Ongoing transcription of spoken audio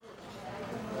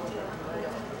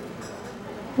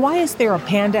Why is there a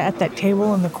panda at that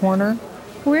table in the corner?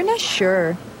 We're not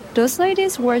sure. Those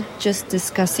ladies were just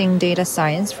discussing data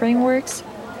science frameworks.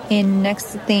 And next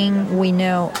thing we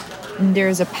know,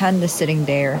 there's a panda sitting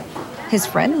there. He's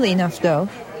friendly enough, though.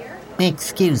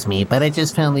 Excuse me, but I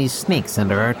just found these snakes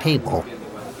under our table.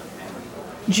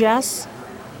 Jess,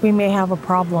 we may have a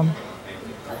problem.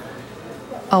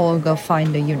 I will go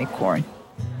find the unicorn.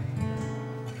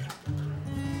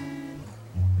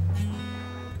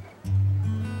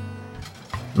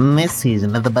 This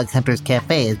season of the Bug Hunters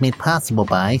Café is made possible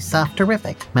by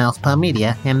Softerific, Mousepaw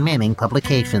Media, and Manning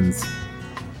Publications.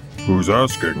 Who's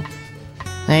asking?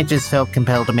 I just felt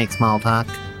compelled to make small talk.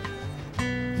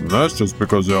 That's just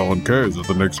because Alan K is at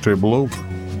the next table over.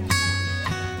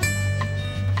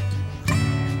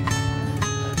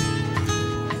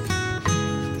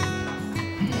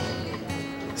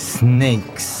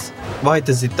 Snakes. Why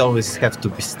does it always have to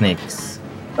be snakes?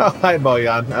 Oh, hi,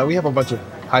 Bojan. We have a bunch of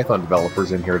Python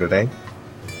developers in here today.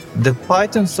 The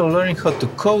Pythons are learning how to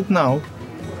code now.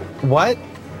 What?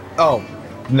 Oh,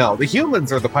 no, the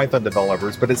humans are the Python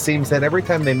developers, but it seems that every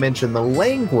time they mention the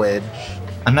language...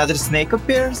 Another snake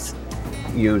appears?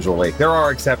 Usually. There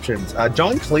are exceptions.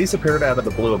 John Cleese appeared out of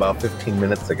the blue about 15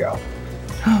 minutes ago.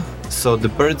 So the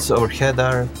birds overhead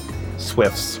are...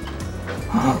 Swifts.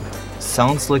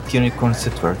 Sounds like unicorns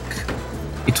at work.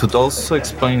 It would also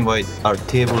explain why our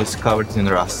table is covered in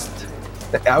rust.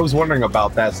 I was wondering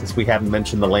about that since we hadn't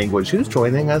mentioned the language. Who's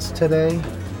joining us today?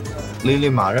 Lily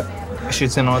Mara.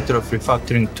 She's an author of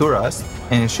Refactoring to Rust,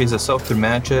 and she's a software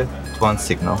manager at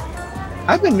OneSignal.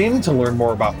 I've been meaning to learn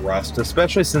more about Rust,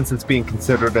 especially since it's being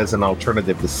considered as an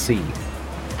alternative to C.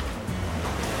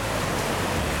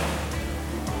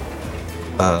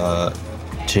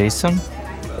 Jason?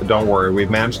 Don't worry, we've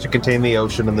managed to contain the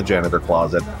ocean in the janitor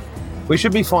closet. We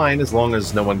should be fine as long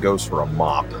as no one goes for a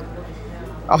mop.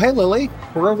 Oh, hey, Lily.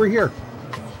 We're over here.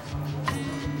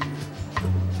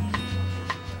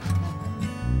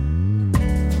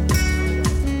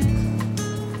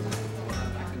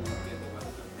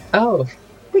 Oh,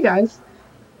 hey guys.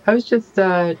 I was just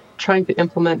trying to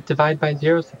implement divide by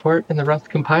zero support in the Rust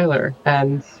compiler,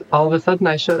 and all of a sudden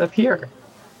I showed up here.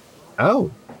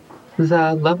 Oh. This is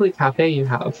a lovely cafe you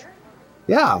have.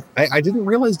 Yeah, I didn't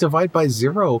realize divide by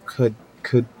zero could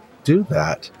do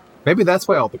that. Maybe that's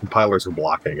why all the compilers are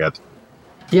blocking it.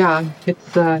 Yeah,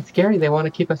 it's scary. They want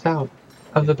to keep us out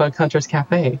of the Bug Hunters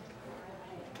Cafe.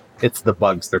 It's the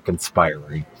bugs, they're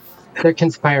conspiring. They're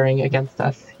conspiring against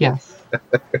us, yes.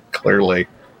 Clearly.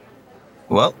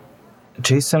 Well,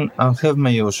 Jason, I'll have my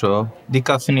usual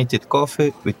decaffeinated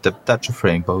coffee with a touch of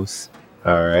rainbows.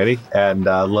 Alrighty. And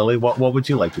Lily, what would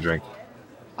you like to drink?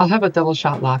 I'll have a double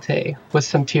shot latte with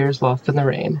some tears lost in the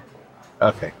rain.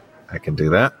 Okay, I can do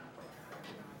that.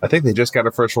 I think they just got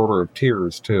a fresh order of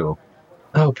tears, too.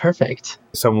 Oh, perfect.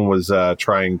 Someone was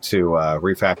trying to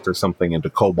refactor something into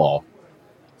COBOL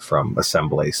from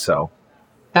assembly, so...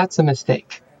 That's a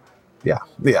mistake. Yeah.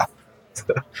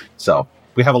 So,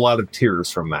 we have a lot of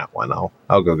tears from that one.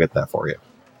 I'll go get that for you.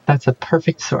 That's a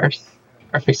perfect source.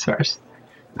 Perfect source.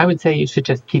 I would say you should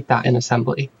just keep that in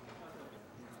assembly.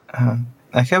 I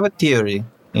have a theory.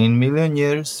 In a million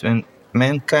years, when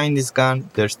mankind is gone,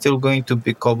 there's still going to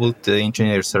be COBOL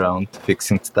engineers around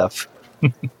fixing stuff.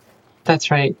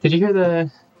 That's right. Did you hear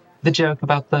the joke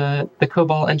about the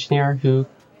COBOL engineer who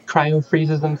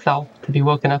cryo-freezes himself to be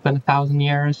woken up in 1,000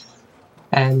 years?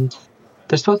 And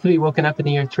they're supposed to be woken up in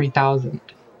the year 3000.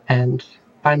 And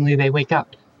finally they wake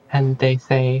up and they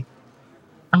say,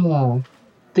 "Oh,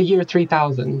 the year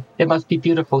 3000. It must be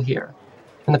beautiful here."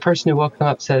 And the person who woke them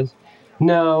up says,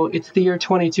 "No, it's the year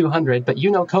 2200, but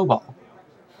you know COBOL."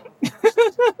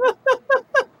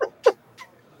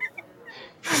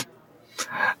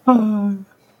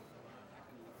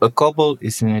 A COBOL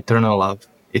is an eternal love.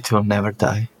 It will never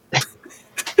die.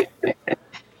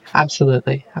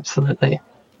 Absolutely, absolutely.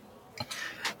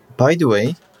 By the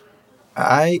way,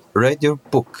 I read your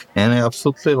book and I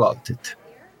absolutely loved it.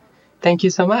 Thank you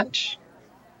so much.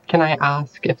 Can I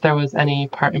ask if there was any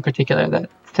part in particular that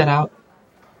stood out?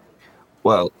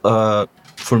 Well,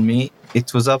 for me,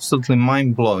 it was absolutely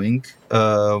mind-blowing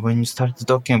when you started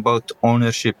talking about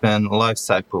ownership and life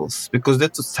cycles, because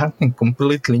that was something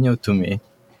completely new to me.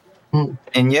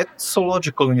 And yet so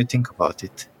logical when you think about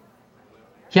it.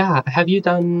 Yeah, have you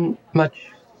done much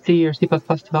C or C++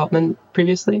 development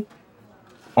previously?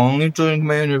 Only during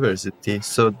my university,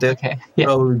 so that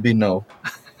probably be no.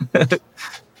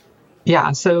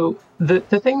 Yeah, so the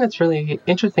thing that's really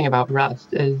interesting about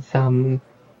Rust is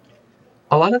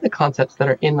a lot of the concepts that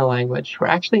are in the language were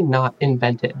actually not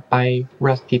invented by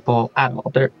Rust people at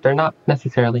all. They're not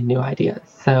necessarily new ideas.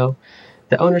 So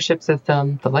the ownership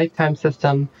system, the lifetime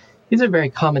system. These are very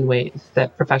common ways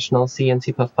that professional C and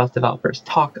C++ developers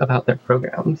talk about their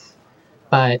programs,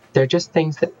 but they're just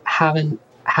things that haven't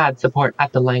had support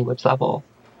at the language level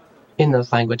in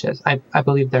those languages. I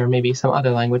believe there may be some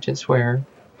other languages where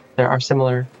there are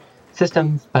similar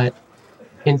systems, but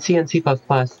in C and C++,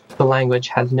 the language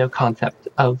has no concept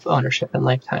of ownership and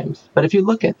lifetimes. But if you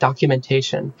look at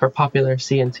documentation for popular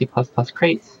C and C++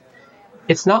 crates,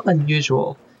 it's not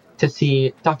unusual to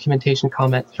see documentation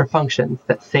comments for functions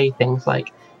that say things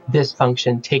like, this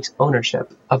function takes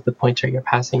ownership of the pointer you're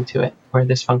passing to it, or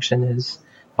this function is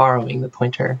borrowing the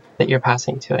pointer that you're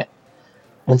passing to it.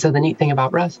 And so the neat thing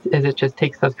about Rust is it just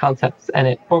takes those concepts and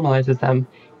it formalizes them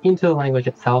into the language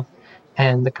itself,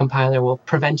 and the compiler will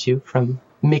prevent you from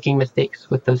making mistakes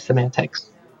with those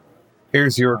semantics.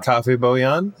 Here's your coffee,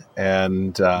 Bojan,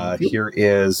 and here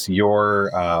is your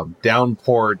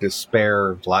downpour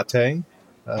despair latte.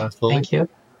 Lily. Thank you.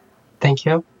 Thank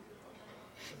you.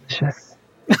 Delicious.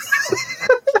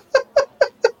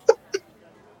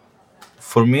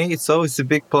 For me, it's always a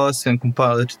big plus when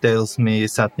compiler tells me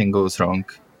something goes wrong.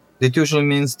 That usually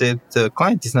means that the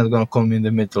client is not going to call me in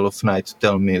the middle of the night to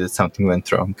tell me that something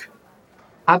went wrong.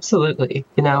 Absolutely.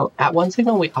 At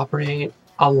OneSignal, we operate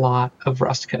a lot of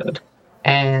Rust code,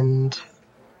 and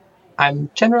I'm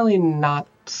generally not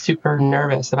super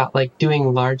nervous about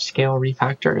doing large scale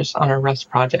refactors on our Rust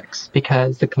projects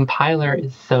because the compiler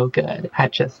is so good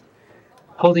at just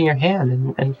holding your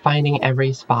hand and finding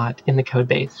every spot in the code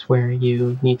base where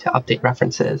you need to update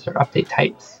references or update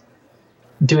types.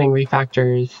 Doing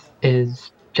refactors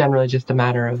is generally just a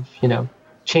matter of,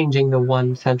 changing the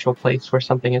one central place where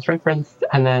something is referenced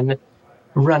and then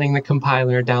running the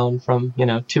compiler down from,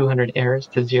 200 errors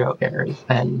to 0 errors.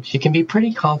 And you can be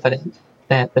pretty confident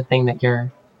that the thing that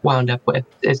you're wound up with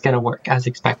is going to work as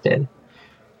expected.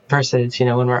 Versus,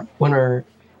 when we're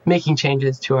making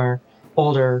changes to our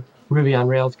older Ruby on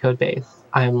Rails code base,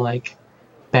 I'm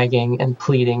begging and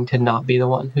pleading to not be the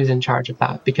one who's in charge of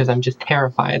that because I'm just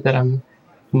terrified that I'm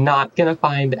not going to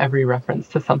find every reference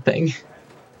to something.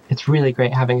 It's really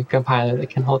great having a compiler that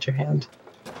can hold your hand.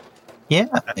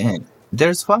 Yeah, and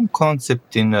there's one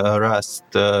concept in Rust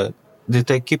that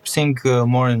I keep seeing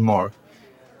more and more,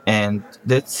 and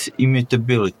that's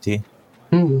immutability.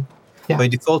 Yeah. By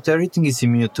default, everything is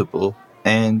immutable,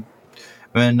 and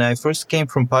when I first came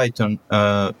from Python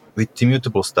with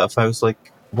immutable stuff, I was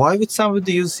like, why would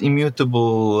somebody use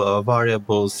immutable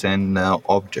variables and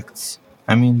objects?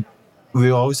 I mean, we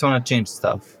always want to change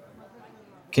stuff.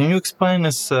 Can you explain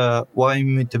us why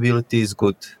immutability is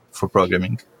good for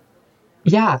programming?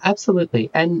 Yeah, absolutely.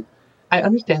 And I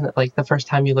understand that the first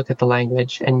time you look at the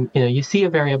language and you see a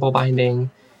variable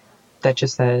binding that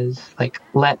just says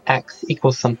let x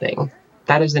equals something.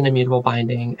 That is an immutable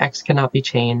binding. X cannot be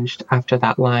changed after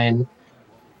that line.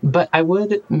 But I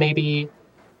would maybe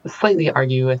slightly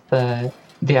argue with the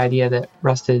idea that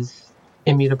Rust is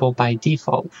immutable by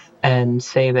default and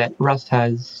say that Rust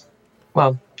has,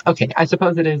 I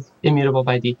suppose it is immutable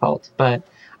by default, but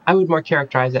I would more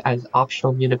characterize it as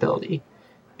optional mutability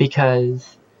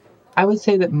because I would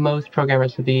say that most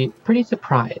programmers would be pretty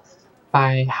surprised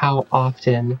by how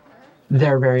often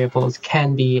their variables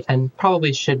can be and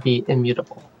probably should be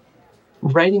immutable.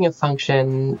 Writing a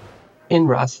function in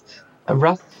Rust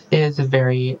is a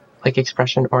very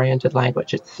expression-oriented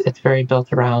language. It's very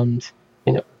built around,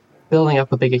 building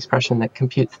up a big expression that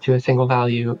computes to a single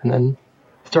value and then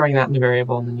storing that in a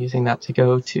variable and then using that to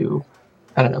go to,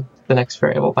 the next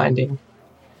variable binding.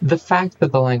 The fact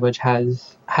that the language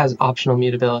has optional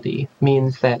mutability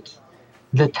means that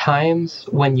the times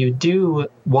when you do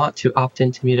want to opt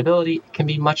into mutability can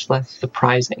be much less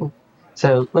surprising.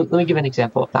 So let me give an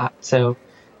example of that. So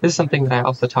this is something that I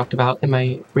also talked about in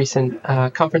my recent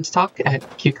conference talk at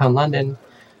QCon London,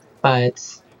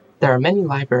 but there are many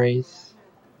libraries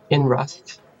in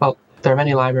Rust. Well, there are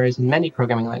many libraries in many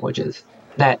programming languages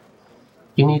that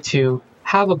you need to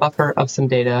have a buffer of some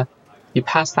data, you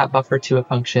pass that buffer to a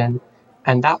function,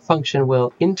 and that function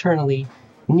will internally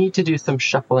need to do some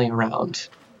shuffling around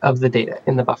of the data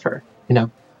in the buffer.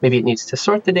 Maybe it needs to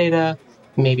sort the data,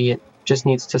 maybe it just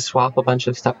needs to swap a bunch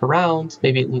of stuff around,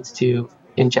 maybe it needs to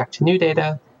inject new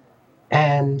data.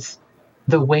 And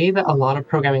the way that a lot of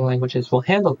programming languages will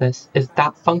handle this is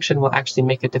that function will actually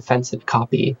make a defensive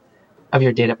copy of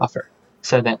your data buffer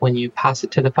so that when you pass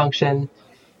it to the function,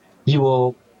 you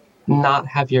will not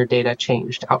have your data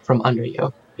changed out from under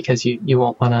you because you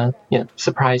won't want to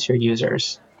surprise your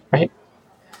users, right?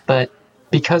 But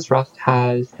because Rust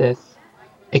has this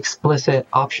explicit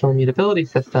optional mutability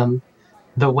system,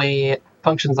 the way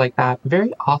functions like that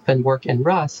very often work in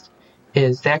Rust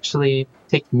is they actually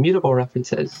take mutable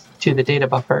references to the data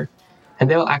buffer, and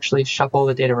they'll actually shuffle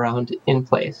the data around in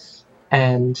place.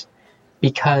 And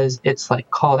because it's like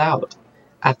called out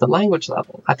at the language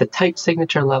level, at the type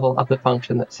signature level of the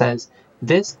function that says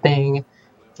this thing,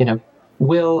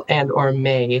 will and or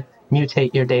may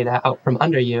mutate your data out from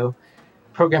under you,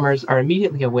 programmers are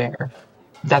immediately aware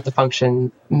that the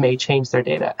function may change their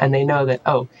data. And they know that,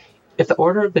 oh, if the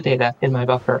order of the data in my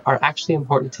buffer are actually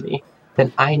important to me,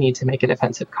 then I need to make a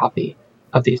defensive copy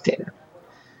of these data.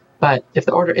 But if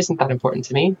the order isn't that important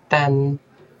to me, then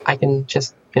I can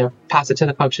just pass it to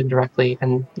the function directly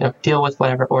and deal with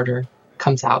whatever order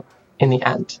comes out in the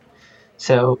end.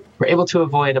 So we're able to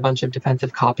avoid a bunch of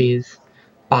defensive copies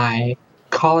by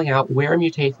calling out where a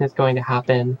mutation is going to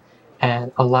happen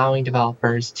and allowing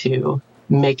developers to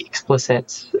make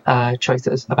explicit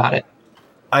choices about it.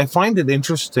 I find it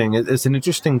interesting. It's an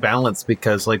interesting balance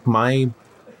because, like, my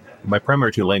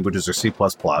primary two languages are C++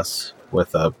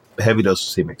 with a heavy dose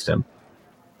of C mixed in,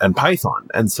 and Python.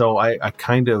 And so I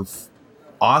kind of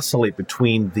oscillate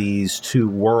between these two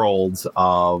worlds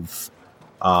of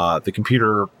the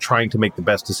computer trying to make the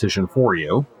best decision for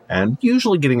you, and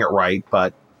usually getting it right,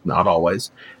 but not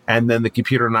always. And then the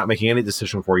computer not making any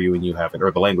decision for you, and you having,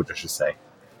 or the language, I should say,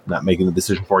 not making the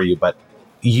decision for you, but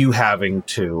you having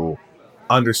to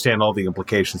understand all the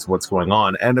implications of what's going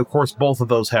on. And of course, both of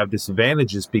those have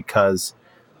disadvantages because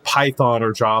Python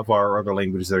or Java or other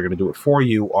languages that are going to do it for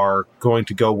you are going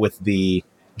to go with the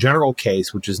general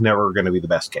case, which is never going to be the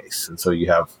best case. And so you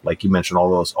have, like you mentioned,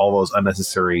 all those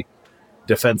unnecessary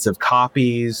defensive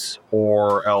copies,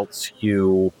 or else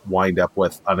you wind up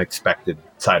with unexpected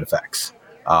side effects.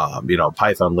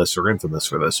 Python lists are infamous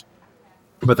for this.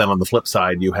 But then on the flip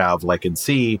side, you have, like in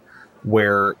C,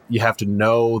 where you have to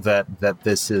know that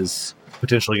this is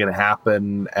potentially going to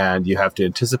happen, and you have to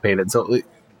anticipate it. So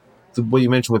what you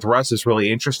mentioned with Rust is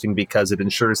really interesting because it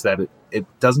ensures that it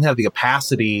doesn't have the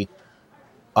opacity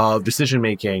of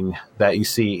decision-making that you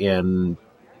see in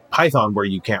Python, where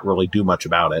you can't really do much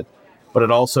about it. But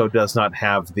it also does not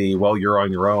have the, well, you're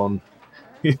on your own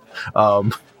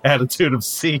attitude of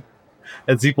C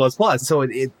and C++. So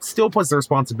it still puts the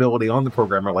responsibility on the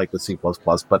programmer, like with C++,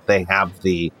 but they have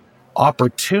the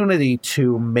opportunity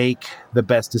to make the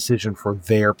best decision for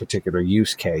their particular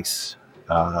use case.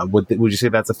 Would you say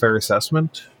that's a fair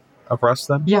assessment of Rust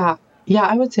then? Yeah,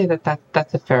 I would say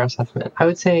that's a fair assessment. I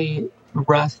would say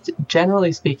Rust,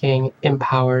 generally speaking,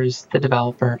 empowers the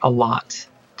developer a lot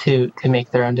to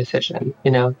make their own decision.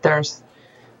 There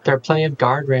are plenty of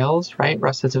guardrails, right?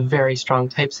 Rust has a very strong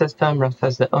type system. Rust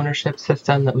has the ownership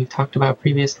system that we've talked about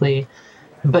previously.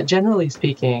 But generally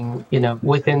speaking,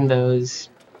 within those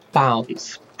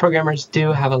bounds, programmers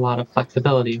do have a lot of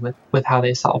flexibility with how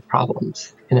they solve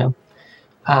problems. You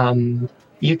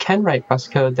can write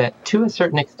Rust code that, to a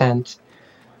certain extent,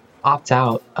 opts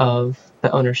out of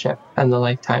the ownership and the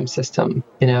lifetime system.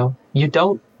 You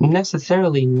don't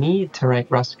necessarily need to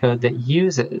write Rust code that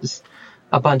uses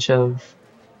a bunch of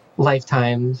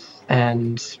lifetimes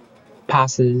and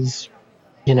passes,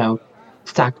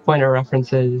 stack pointer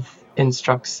references,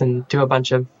 instructs, and do a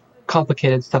bunch of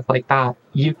complicated stuff like that.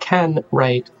 You can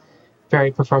write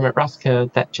very performant Rust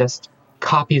code that just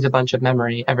copies a bunch of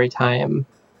memory every time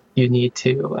you need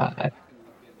to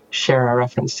share a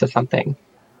reference to something.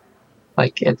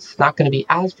 Like, it's not going to be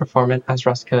as performant as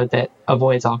Rust code that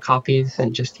avoids all copies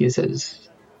and just uses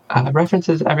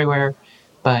references everywhere.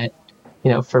 But,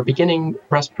 for beginning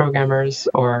Rust programmers,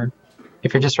 or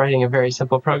if you're just writing a very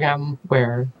simple program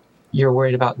where you're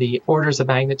worried about the orders of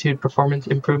magnitude performance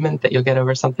improvement that you'll get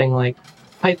over something like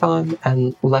Python,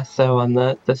 and less so on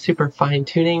the super fine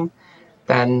tuning,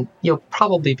 then you'll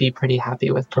probably be pretty happy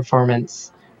with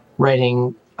performance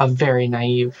writing a very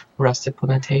naive Rust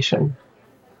implementation.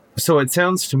 So it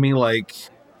sounds to me like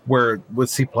where with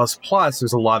C++,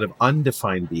 there's a lot of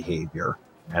undefined behavior.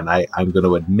 And I'm going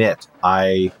to admit,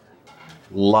 I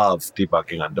love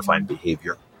debugging undefined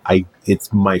behavior.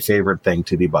 It's my favorite thing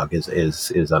to debug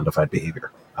is undefined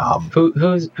behavior. Who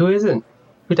isn't?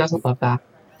 Who doesn't love that?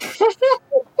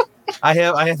 I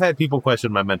have had people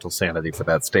question my mental sanity for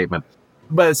that statement.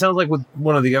 But it sounds like with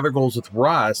one of the other goals with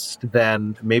Rust,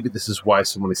 then maybe this is why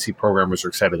so many C programmers are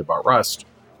excited about Rust,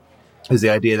 is the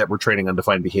idea that we're training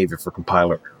undefined behavior for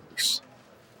compiler errors,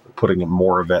 putting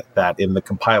more of that in the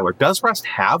compiler. Does Rust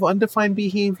have undefined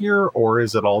behavior, or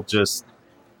is it all just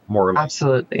more like...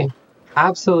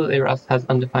 Absolutely, Rust has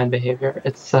undefined behavior.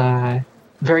 It's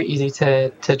very easy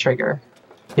to trigger.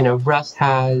 Rust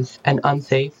has an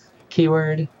unsafe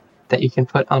keyword that you can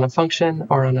put on a function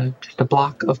or on just a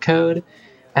block of code,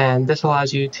 and this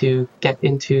allows you to get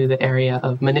into the area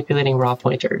of manipulating raw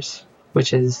pointers.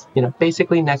 which is,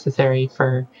 basically necessary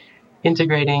for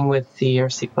integrating with C or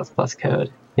C++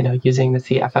 code, using the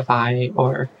CFFI,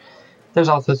 or there's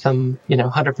also some,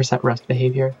 100% Rust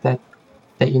behavior that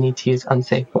you need to use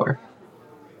unsafe for.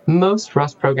 Most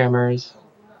Rust programmers,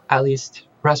 at least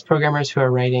Rust programmers who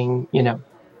are writing,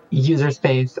 user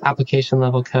space application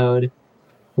level code,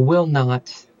 will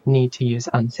not need to use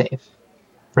unsafe,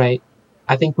 right?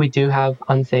 I think we do have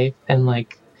unsafe in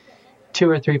like 2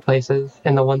 or 3 places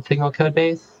in the one signal code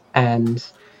base, and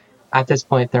at this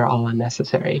point they're all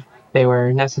unnecessary. They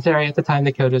were necessary at the time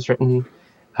the code was written,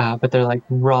 but they're like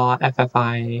raw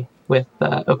FFI with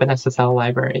OpenSSL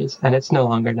libraries, and it's no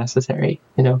longer necessary.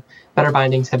 Better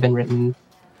bindings have been written.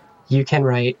 You can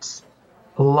write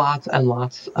lots and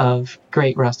lots of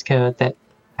great Rust code that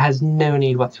has no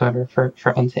need whatsoever for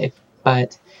unsafe.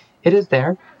 But it is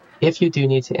there if you do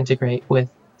need to integrate with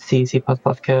C, C++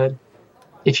 code,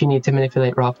 if you need to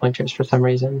manipulate raw pointers for some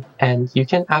reason, and you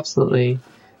can absolutely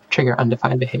trigger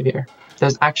undefined behavior.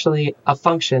 There's actually a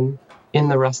function in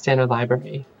the Rust standard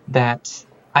library that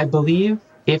I believe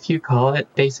if you call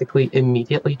it, basically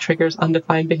immediately triggers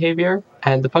undefined behavior.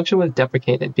 And the function was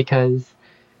deprecated because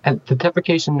the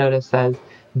deprecation notice says,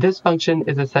 this function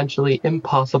is essentially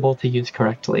impossible to use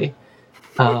correctly.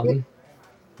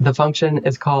 The function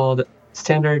is called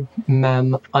standard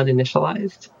mem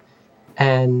uninitialized,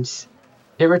 and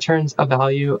it returns a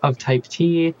value of type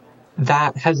T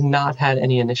that has not had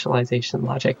any initialization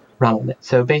logic run on it.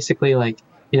 So basically,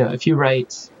 if you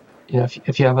write,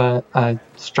 if you have a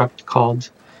struct called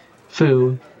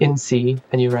foo in C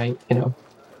and you write,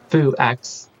 foo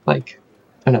x,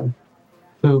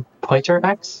 foo pointer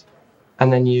x,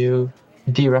 and then you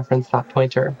dereference that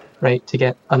pointer, right, to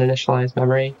get uninitialized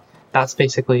memory, that's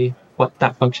basically what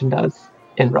that function does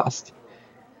in Rust.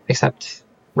 Except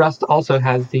Rust also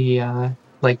has the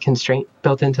constraint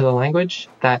built into the language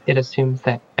that it assumes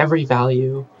that every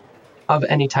value of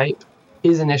any type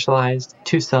is initialized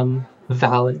to some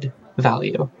valid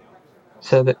value.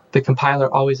 So that the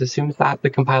compiler always assumes that. The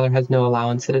compiler has no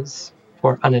allowances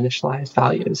for uninitialized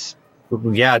values.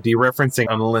 Yeah, dereferencing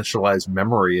uninitialized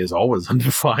memory is always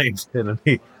undefined in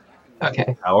any.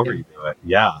 Okay. However you do it.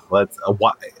 Yeah, let's.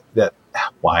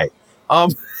 Why? I'm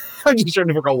just trying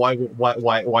to figure out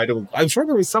why do. I'm sure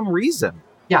there was some reason.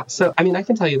 Yeah. So I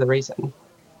can tell you the reason.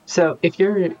 So if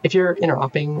you're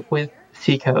interoping with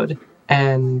C code,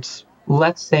 and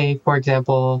let's say, for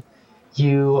example,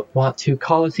 you want to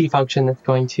call a C function that's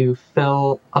going to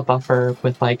fill a buffer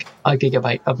with like a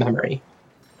gigabyte of memory,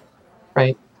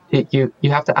 right? You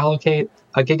have to allocate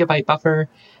a gigabyte buffer,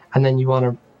 and then you want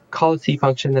to call a C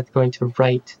function that's going to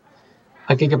write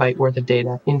a gigabyte worth of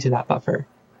data into that buffer.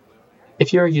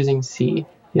 If you're using C,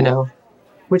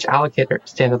 which allocator,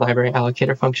 standard library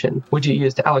allocator function, would you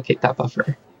use to allocate that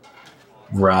buffer?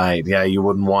 Right. Yeah, you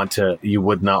would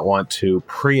not want to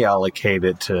pre-allocate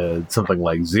it to something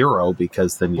like 0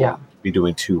 because then you'd be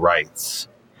doing 2 writes.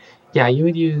 Yeah, you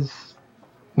would use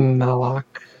malloc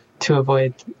to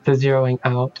avoid the zeroing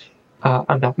out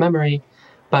of that memory,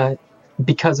 but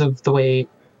because of the way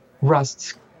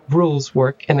Rust's rules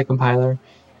work in the compiler,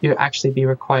 you'd actually be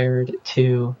required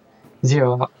to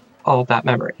zero out all of that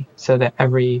memory so that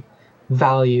every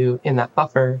value in that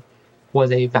buffer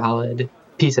was a valid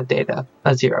piece of data,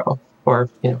 a 0, or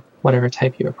whatever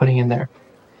type you were putting in there.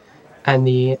 And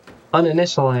the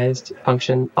uninitialized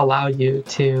function allowed you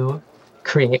to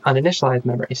create uninitialized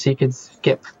memory, so you could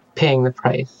skip paying the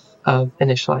price of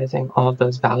initializing all of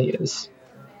those values.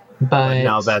 But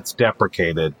now that's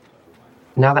deprecated.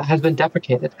 Now that has been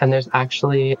deprecated, and there's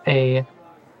actually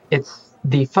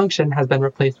the function has been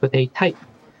replaced with a type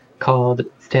called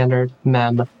standard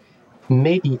mem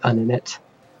maybe uninit,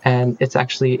 and it's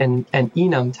actually an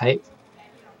enum type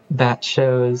that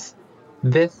shows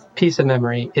this piece of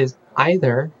memory is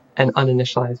either an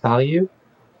uninitialized value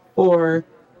or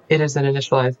it is an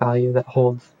initialized value that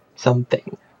holds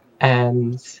something.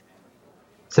 And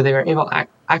so they were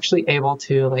actually able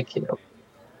to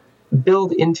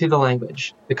build into the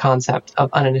language the concept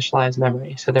of uninitialized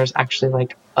memory. So there's actually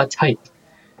a type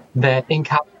that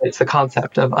encapsulates the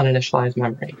concept of uninitialized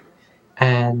memory.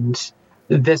 And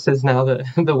this is now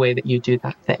the way that you do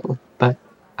that thing. But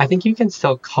I think you can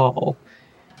still call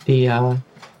the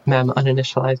mem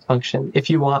uninitialized function if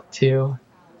you want to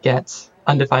get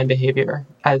undefined behavior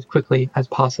as quickly as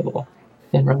possible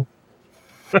in Rust.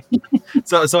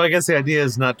 So I guess the idea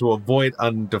is not to avoid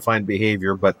undefined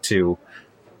behavior, but to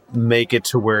make it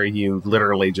to where you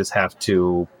literally just have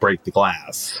to break the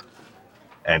glass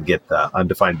and get the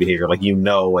undefined behavior. Like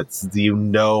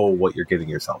what you're getting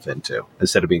yourself into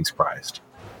instead of being surprised.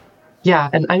 Yeah,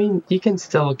 and I mean, you can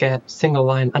still get single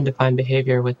line undefined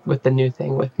behavior with the new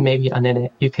thing, with maybe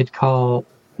uninit. You could call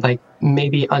like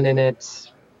maybe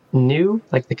uninit new,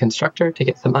 like the constructor, to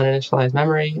get some uninitialized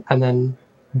memory, and then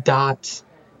dot,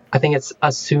 I think it's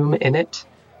assume init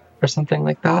or something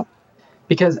like that.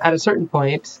 Because at a certain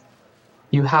point,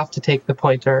 you have to take the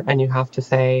pointer and you have to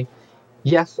say,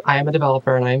 yes, I am a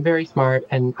developer and I am very smart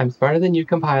and I'm smarter than you,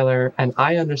 compiler, and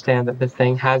I understand that this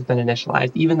thing has been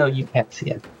initialized, even though you can't see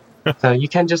it. So you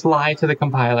can just lie to the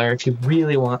compiler if you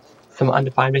really want some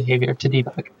undefined behavior to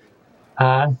debug.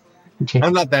 I'm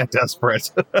not that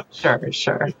desperate.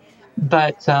 Sure.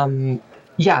 But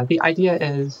yeah, the idea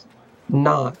is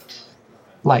not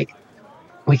like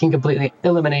we can completely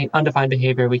eliminate undefined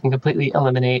behavior. We can completely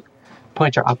eliminate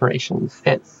pointer operations.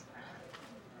 It's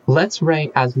let's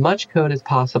write as much code as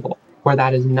possible where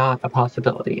that is not a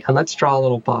possibility. And let's draw a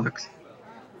little box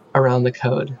around the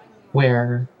code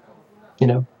where,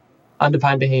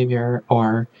 undefined behavior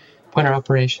or pointer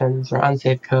operations or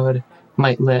unsafe code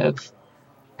might live.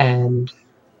 And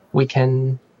we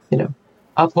can,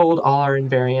 uphold all our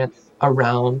invariants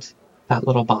around that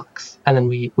little box. And then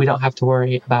we don't have to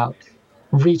worry about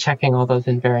rechecking all those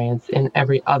invariants in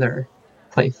every other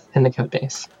place in the code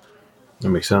base. That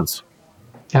makes sense.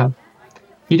 Yeah.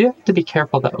 You do have to be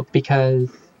careful though, because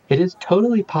it is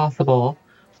totally possible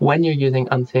when you're using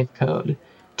unsafe code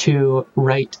to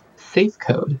write safe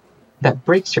code that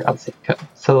breaks your unsafe code.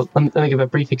 So let me give a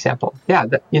brief example. Yeah,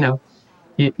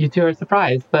 you two are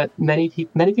surprised, but many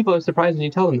people are surprised when you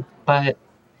tell them. But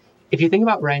if you think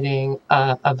about writing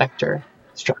a vector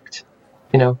struct,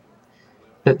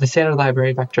 the standard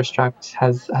library vector struct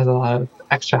has a lot of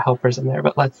extra helpers in there.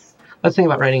 But let's think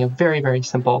about writing a very, very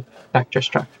simple vector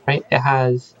struct, right? It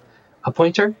has a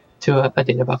pointer to a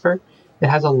data buffer. It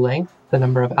has a length, the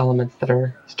number of elements that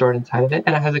are stored inside of it,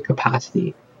 and it has a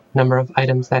capacity, number of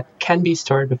items that can be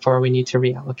stored before we need to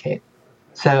reallocate.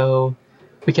 So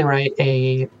we can write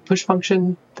a push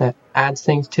function that adds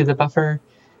things to the buffer.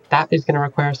 That is going to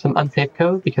require some unsafe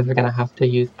code because we're going to have to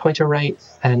use pointer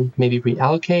writes and maybe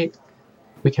reallocate.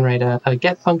 We can write a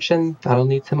get function that'll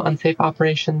need some unsafe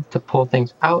operations to pull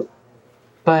things out.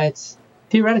 But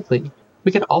theoretically,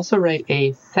 we could also write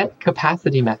a set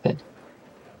capacity method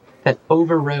that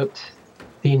overwrote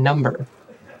the number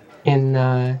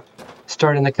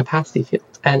stored in the capacity field.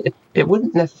 And it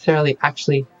wouldn't necessarily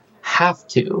actually have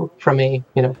to, from a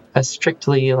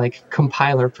strictly like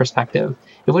compiler perspective,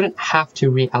 it wouldn't have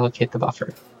to reallocate the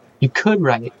buffer. You could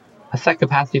write a set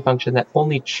capacity function that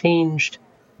only changed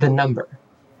the number.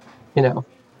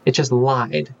 It just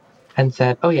lied and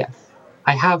said, oh yes,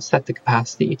 I have set the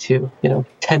capacity to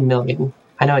 10 million.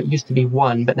 I know it used to be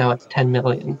 1, but now it's 10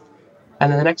 million.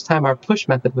 And then the next time our push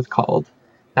method was called,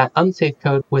 that unsafe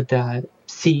code would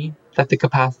see that the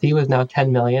capacity was now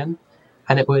 10 million,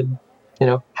 and it would,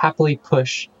 happily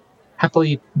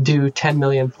do 10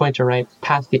 million pointer writes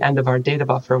past the end of our data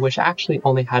buffer, which actually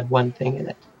only had one thing in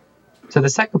it. So the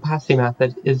set capacity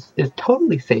method is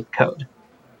totally safe code,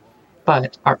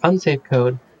 but our unsafe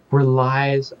code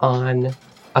relies on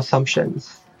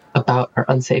assumptions about our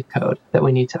unsafe code that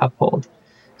we need to uphold.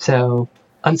 So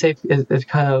unsafe is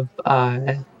kind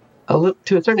of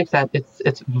to a certain extent,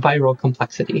 it's viral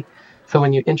complexity. So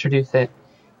when you introduce it,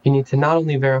 you need to not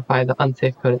only verify the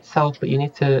unsafe code itself, but you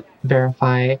need to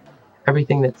verify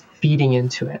everything that's feeding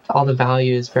into it, all the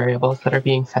values, variables that are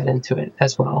being fed into it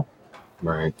as well.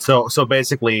 Right. So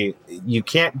basically, you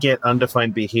can't get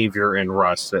undefined behavior in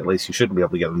Rust. At least you shouldn't be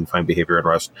able to get undefined behavior in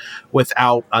Rust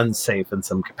without unsafe in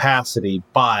some capacity.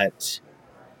 But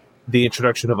the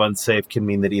introduction of unsafe can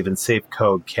mean that even safe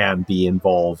code can be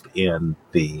involved in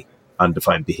the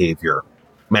undefined behavior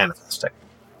manifesting.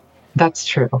 That's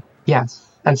true. Yes.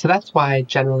 And so that's why,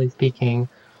 generally speaking,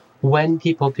 when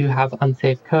people do have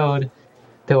unsafe code,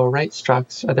 they will write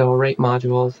structs or they will write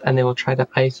modules and they will try to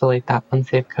isolate that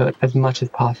unsafe code as much as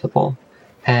possible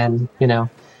and,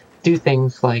 do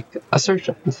things like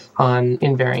assertions on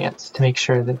invariants to make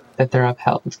sure that they're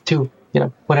upheld to,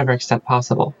 whatever extent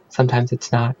possible. Sometimes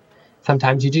it's not.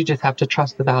 Sometimes you do just have to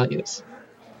trust the values.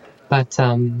 But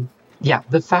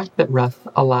the fact that Rust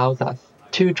allows us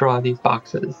to draw these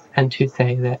boxes and to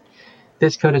say that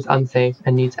this code is unsafe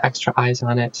and needs extra eyes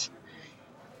on it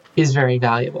is very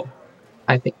valuable,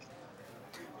 I think.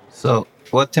 So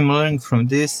what I'm learning from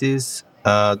this is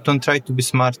don't try to be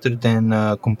smarter than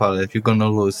compiler. You're gonna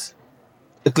lose.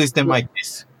 At least in my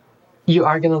case. You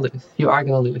are gonna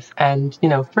lose. And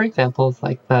for examples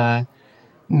like the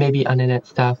maybe uninit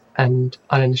stuff and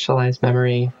uninitialized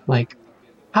memory, like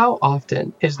how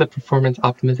often is the performance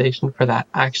optimization for that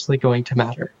actually going to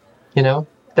matter?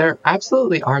 there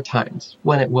absolutely are times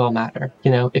when it will matter.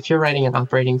 If you're writing an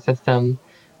operating system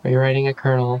or you're writing a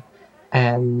kernel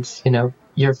and,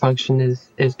 your function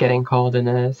is getting called in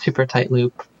a super tight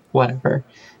loop, whatever.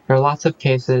 There are lots of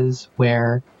cases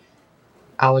where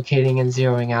allocating and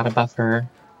zeroing out a buffer,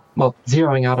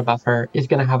 zeroing out a buffer is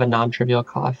going to have a non-trivial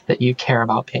cost that you care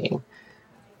about paying.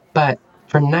 But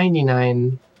for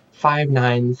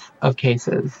 99.59 of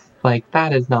cases,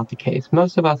 that is not the case.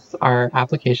 Most of us are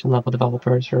application level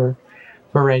developers, or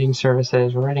we're writing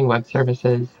services, we're writing web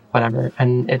services, whatever,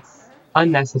 and it's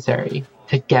unnecessary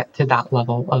to get to that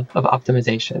level of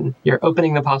optimization. You're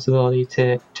opening the possibility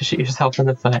to shoot yourself in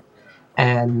the foot.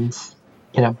 And,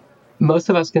 most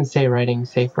of us can stay writing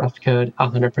safe Rust code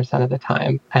 100% of the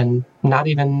time and not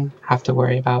even have to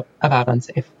worry about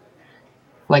unsafe.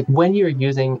 When you're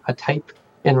using a type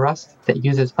in Rust that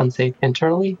uses unsafe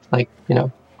internally, a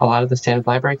lot of the standard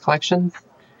library collections,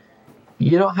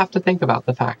 you don't have to think about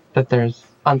the fact that there's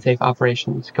unsafe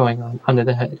operations going on under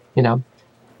the hood.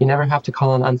 You never have to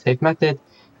call an unsafe method,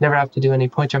 never have to do any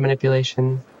pointer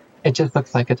manipulation. It just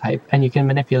looks like a type, and you can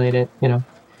manipulate it,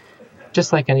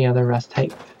 just like any other Rust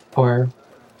type, or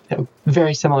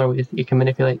very similar ways that you can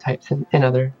manipulate types in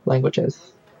other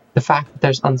languages. The fact that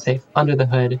there's unsafe under the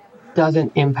hood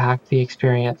doesn't impact the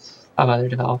experience of other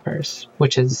developers,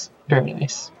 which is very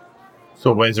nice.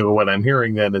 So basically what I'm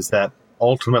hearing then is that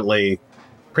ultimately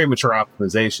premature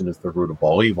optimization is the root of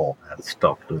all evil, as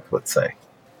Stumptooth would say.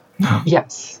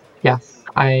 Yes,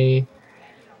 I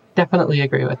definitely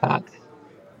agree with that.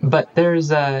 But there's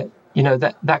that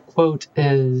quote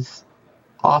is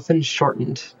often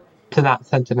shortened to that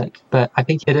sentiment, but I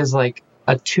think it is like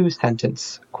a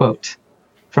 2-sentence quote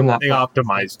from that. They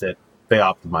optimized it. They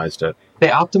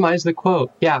optimized the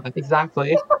quote. Yeah,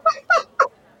 exactly.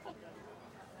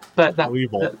 But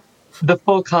the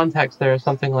full context there is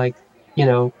something like,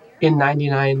 in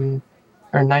 99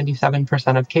 or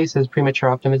 97% of cases, premature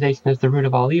optimization is the root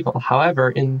of all evil.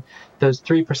 However, in those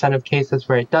 3% of cases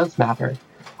where it does matter,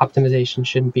 optimization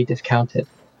shouldn't be discounted.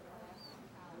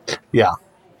 Yeah.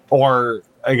 Or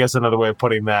I guess another way of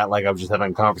putting that, I was just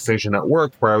having a conversation at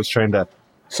work where I was trying to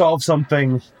solve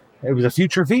something. It was a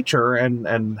future feature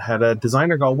and had a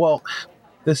designer go, well,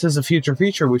 this is a future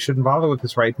feature. We shouldn't bother with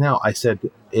this right now. I said,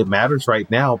 it matters right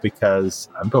now because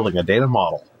I'm building a data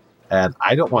model and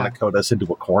I don't want to code us into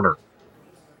a corner.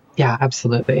 Yeah,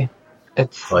 absolutely.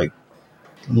 It's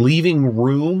leaving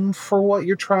room for what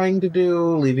you're trying to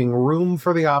do, leaving room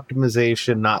for the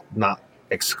optimization, not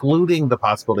excluding the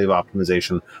possibility of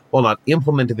optimization, while not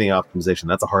implementing the optimization.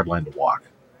 That's a hard line to walk.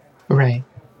 Right.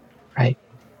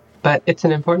 But it's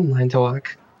an important line to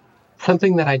walk.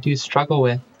 Something that I do struggle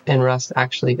with in Rust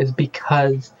actually is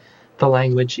because the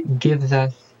language gives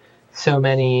us so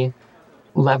many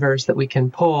levers that we can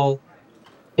pull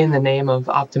in the name of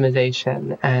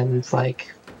optimization and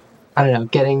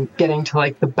getting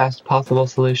to the best possible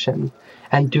solution,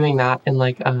 and doing that in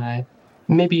a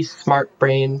maybe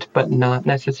smart-brained but not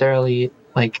necessarily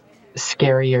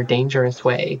scary or dangerous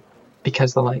way,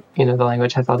 because the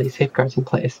language has all these safeguards in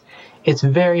place. It's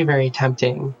very, very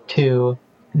tempting to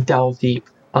delve deep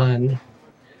on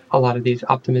a lot of these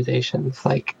optimizations.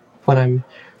 When I'm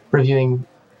reviewing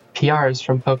PRs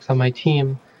from folks on my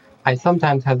team, I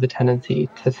sometimes have the tendency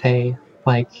to say,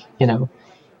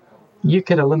 you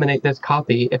could eliminate this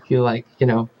copy if you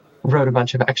wrote a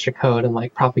bunch of extra code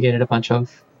and propagated a bunch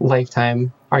of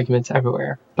lifetime arguments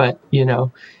everywhere. But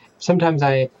sometimes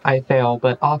I fail,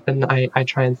 but often I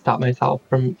try and stop myself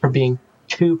from being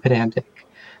too pedantic.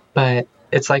 But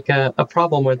it's a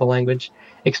problem where the language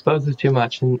exposes too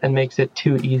much and makes it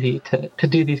too easy to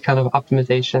do these kind of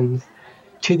optimizations,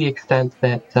 to the extent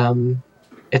that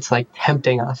it's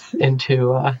tempting us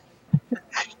into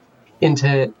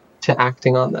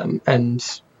acting on them.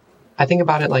 And I think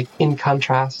about it in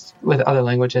contrast with other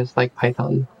languages like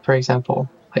Python, for example.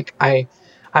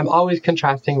 I'm always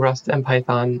contrasting Rust and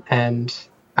Python, and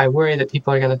I worry that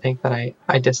people are going to think that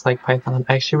I dislike Python.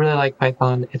 I actually really like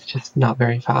Python. It's just not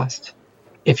very fast.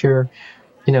 If you're,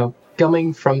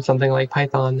 going from something like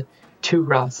Python to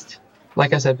Rust,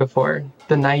 like I said before,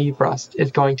 the naive Rust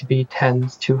is going to be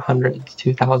tens to hundreds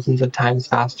to thousands of times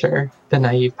faster than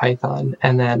naive Python.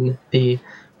 And then the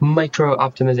micro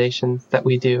optimizations that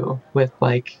we do with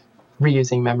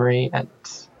reusing memory and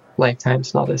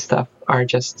lifetimes and all this stuff are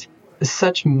just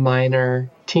such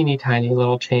minor, teeny tiny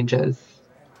little changes,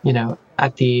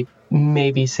 at the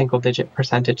maybe single digit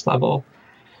percentage level,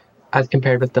 as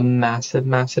compared with the massive,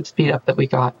 massive speed up that we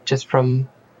got just from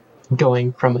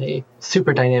going from a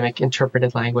super dynamic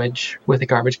interpreted language with a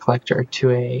garbage collector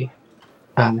to a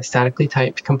statically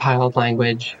typed compiled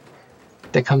language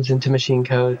that comes into machine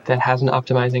code that has an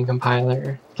optimizing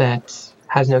compiler that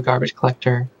has no garbage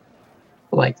collector,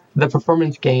 like the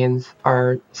performance gains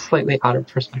are slightly out of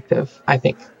perspective, I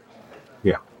think.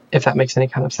 Yeah. If that makes any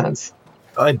kind of sense.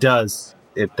 It does.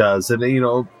 It does.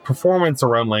 And, performance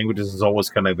around languages is always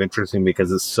kind of interesting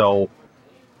because it's so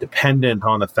dependent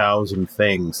on 1,000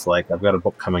 things. Like, I've got a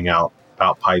book coming out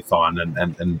about Python, and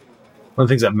one of the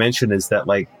things I've mentioned is that,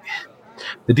 like,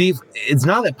 it's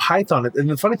not that Python, and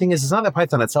the funny thing is, it's not that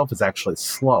Python itself is actually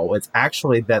slow. It's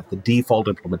actually that the default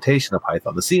implementation of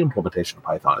Python, the C implementation of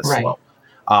Python, is slow.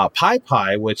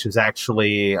 PyPy, which is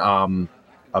actually a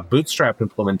bootstrapped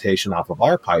implementation off of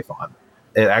our Python,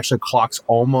 it actually clocks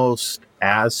almost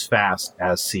as fast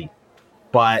as C.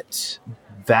 But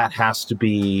that has to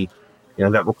be,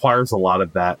 that requires a lot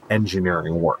of that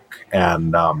engineering work.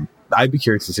 And I'd be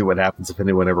curious to see what happens if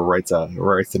anyone ever writes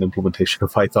an implementation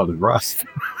of Python in Rust.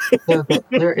 Yeah,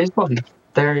 there is one.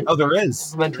 There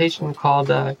is implementation called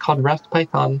Rust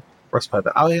Python. Rust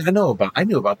Python. Oh, yeah, I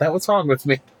knew about that. What's wrong with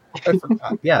me? I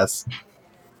forgot. Yes.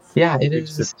 Yeah, it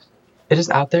is. It is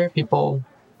out there. People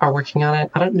are working on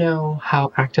it. I don't know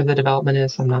how active the development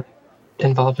is. I'm not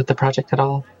involved with the project at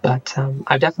all, but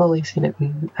I've definitely seen it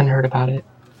and heard about it.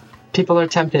 People are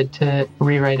tempted to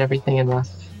rewrite everything in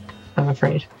Rust, I'm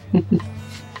afraid.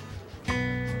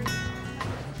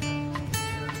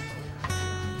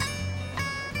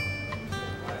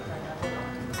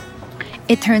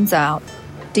 It turns out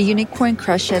the unicorn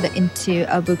crushed into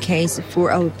a bookcase full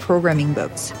of programming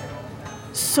books.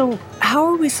 So how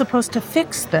are we supposed to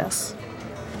fix this?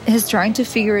 He's trying to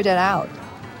figure that out.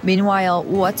 Meanwhile,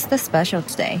 what's the special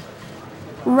today?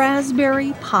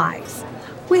 Raspberry Pis.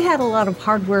 We had a lot of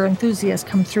hardware enthusiasts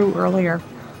come through earlier.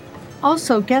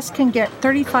 Also, guests can get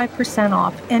 35%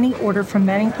 off any order from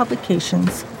Manning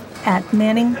Publications at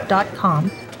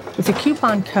manning.com with the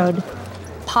coupon code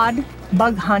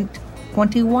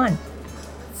PODBUGHUNT21.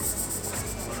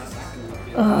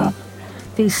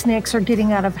 These snakes are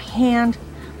getting out of hand.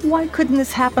 Why couldn't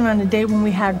this happen on a day when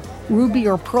we had Ruby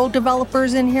or Perl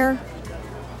developers in here?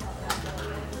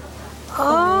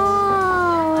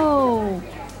 Oh!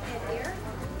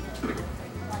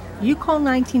 You call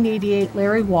 1988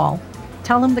 Larry Wall.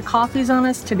 Tell him the coffee's on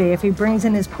us today if he brings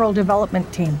in his Perl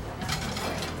development team.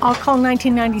 I'll call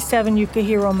 1997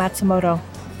 Yukihiro Matsumoto.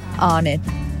 On it.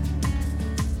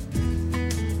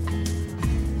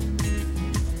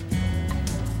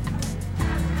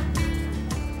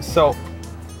 So,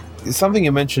 something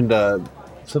you mentioned,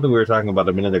 something we were talking about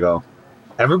a minute ago.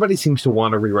 Everybody seems to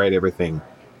want to rewrite everything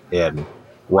in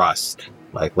Rust.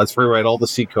 Like, let's rewrite all the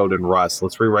C code in Rust.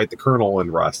 Let's rewrite the kernel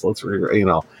in Rust. Let's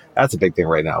that's a big thing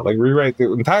right now. Like, rewrite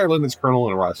the entire Linux kernel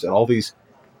in Rust and all these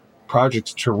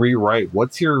projects to rewrite.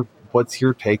 What's your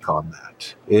take on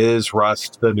that? Is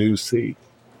Rust the new C?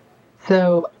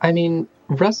 So,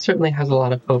 Rust certainly has a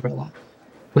lot of overlap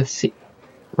with C,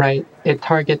 right? It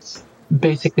targets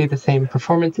basically the same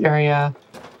performance area.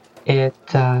 It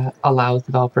allows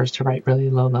developers to write really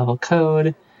low-level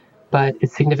code, but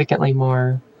it's significantly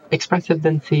more expressive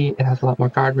than C. It has a lot more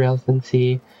guardrails than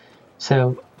C.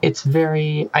 So it's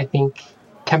very, I think,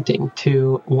 tempting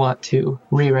to want to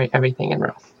rewrite everything in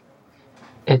Rust.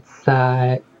 It's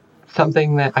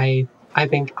something that I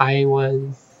think I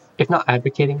was, if not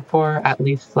advocating for, at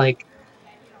least like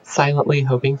silently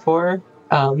hoping for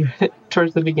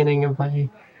towards the beginning of my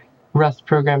Rust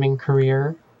programming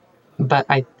career. But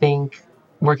I think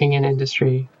working in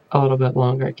industry a little bit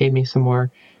longer, it gave me some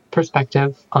more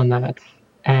perspective on that.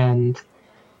 And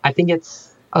I think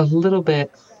it's a little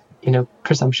bit,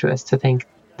 presumptuous to think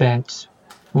that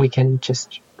we can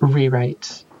just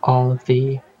rewrite all of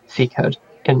the C code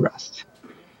in Rust.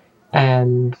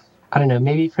 And I don't know,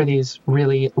 maybe for these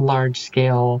really large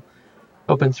scale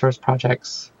open source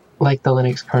projects like the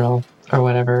Linux kernel or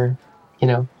whatever,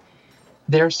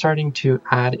 they're starting to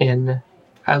add in,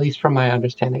 at least from my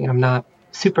understanding, I'm not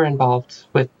super involved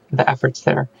with the efforts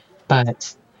there,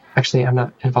 but actually I'm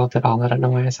not involved at all. I don't know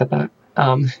why I said that.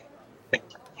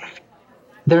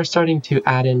 They're starting to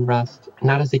add in Rust,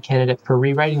 not as a candidate for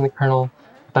rewriting the kernel,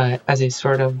 but as a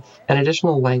sort of an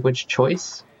additional language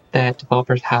choice that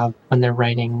developers have when they're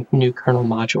writing new kernel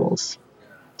modules.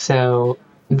 So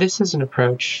this is an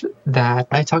approach that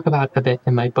I talk about a bit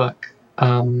in my book,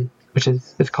 which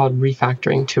is called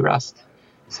Refactoring to Rust.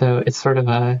 So it's sort of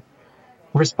a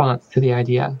response to the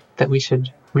idea that we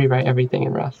should rewrite everything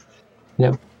in Rust.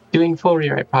 Doing full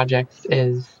rewrite projects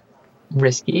is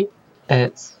risky.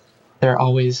 They're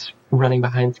always running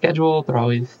behind schedule. They're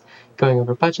always going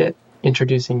over budget,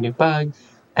 introducing new bugs,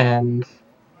 and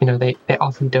they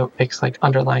often don't fix like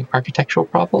underlying architectural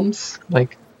problems.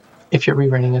 Like if you're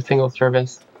rewriting a single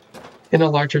service, in a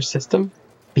larger system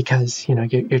because,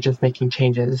 you're just making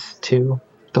changes to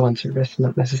the one service,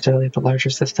 not necessarily the larger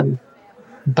system.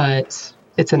 But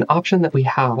it's an option that we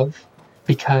have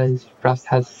because Rust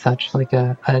has such like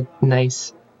a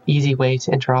nice, easy way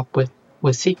to interop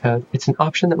with C code. It's an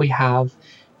option that we have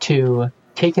to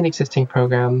take an existing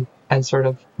program and sort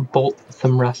of bolt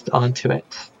some Rust onto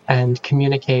it and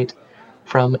communicate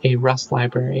from a Rust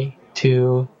library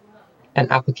to an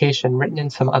application written in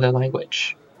some other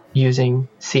language using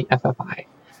CFFI.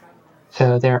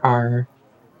 So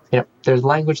there's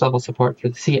language level support for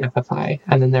the CFFI,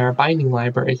 and then there are binding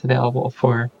libraries available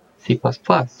for C++,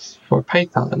 for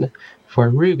Python, for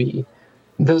Ruby.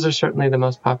 Those are certainly the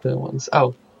most popular ones.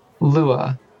 Oh,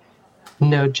 Lua,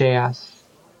 Node.js.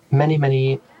 Many,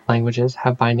 many languages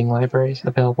have binding libraries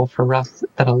available for Rust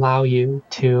that allow you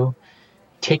to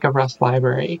take a Rust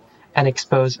library and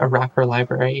expose a wrapper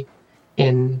library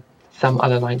in some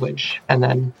other language. And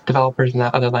then developers in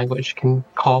that other language can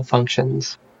call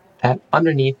functions that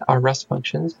underneath are Rust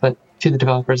functions, but to the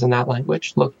developers in that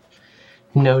language look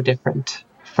no different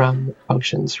from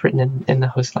functions written in the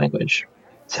host language.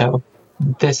 So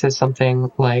this is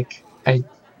something like I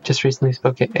just recently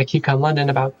spoke at QCon London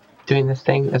about doing this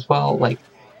thing as well, like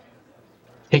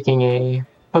taking a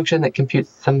function that computes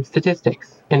some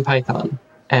statistics in Python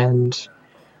and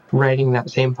writing that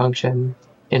same function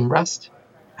in Rust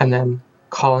and then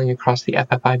calling across the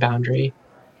FFI boundary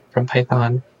from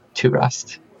Python to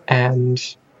Rust. And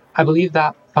I believe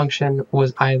that function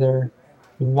was either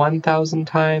 1,000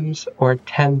 times or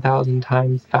 10,000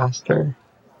 times faster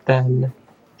than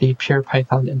the pure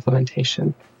Python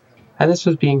implementation. And this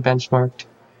was being benchmarked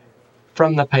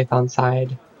from the Python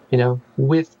side,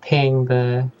 with paying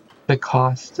the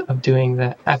cost of doing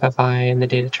the FFI and the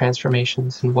data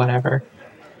transformations and whatever.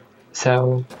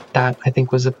 So that I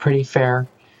think was a pretty fair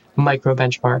micro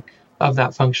benchmark of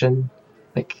that function.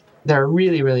 Like there are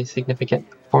really, really significant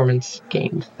performance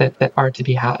gains that are to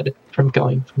be had from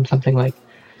going from something like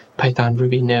Python,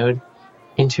 Ruby, Node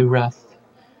into Rust.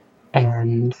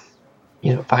 And,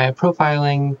 via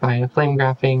profiling, via flame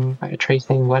graphing, via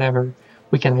tracing, whatever,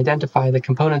 we can identify the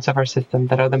components of our system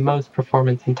that are the most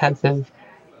performance intensive,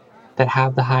 that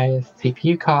have the highest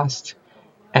CPU cost,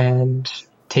 and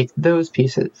take those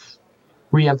pieces,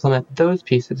 re-implement those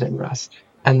pieces in Rust,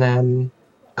 and then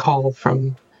call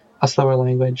from a slower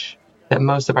language that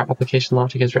most of our application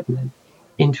logic is written in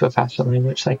into a faster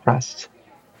language like Rust.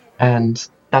 And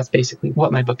that's basically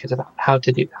what my book is about, how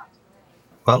to do that.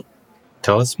 Well,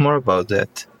 tell us more about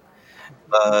that.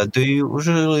 Do you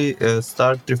usually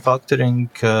start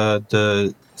refactoring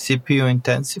the CPU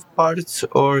intensive parts,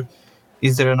 or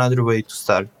is there another way to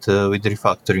start with the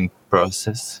refactoring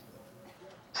process?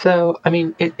 So,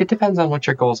 it depends on what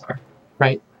your goals are,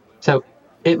 right? So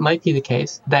it might be the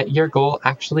case that your goal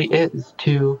actually is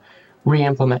to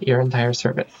re-implement your entire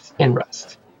service in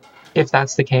Rust. If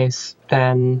that's the case,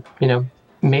 then,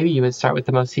 maybe you would start with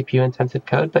the most CPU intensive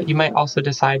code, but you might also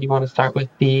decide you want to start with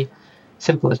the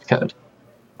simplest code,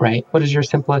 right? What is your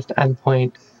simplest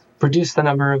endpoint? Reduce the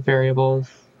number of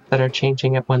variables that are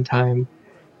changing at one time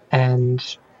and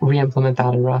re-implement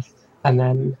that in Rust, and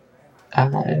then,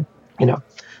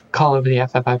 call over the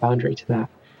FFI boundary to that.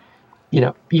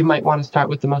 You might want to start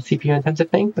with the most CPU intensive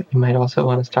thing, but you might also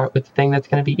want to start with the thing that's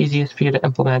going to be easiest for you to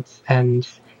implement and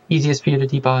easiest for you to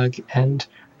debug and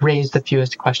raise the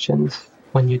fewest questions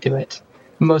when you do it.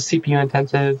 Most CPU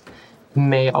intensive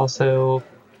may also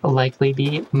likely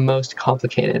be most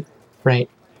complicated, right?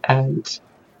 And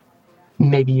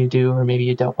maybe you do or maybe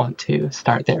you don't want to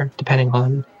start there, depending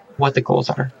on what the goals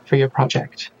are for your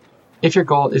project. If your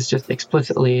goal is just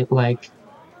explicitly like,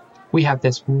 we have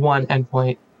this one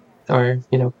endpoint or,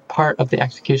 part of the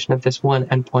execution of this one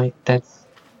endpoint that's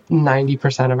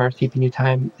 90% of our CPU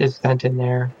time is spent in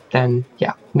there, then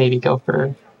yeah, maybe go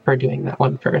for doing that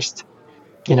one first.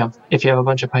 If you have a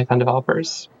bunch of Python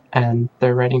developers and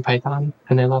they're writing Python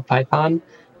and they love Python,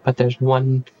 but there's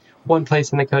one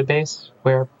place in the code base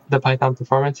where the Python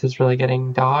performance is really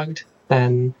getting dogged,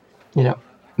 then,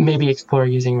 maybe explore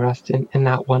using Rust in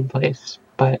that one place.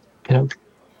 But,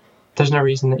 there's no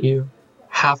reason that you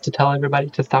have to tell everybody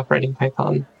to stop writing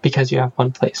Python because you have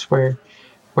one place where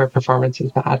performance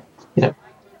is bad.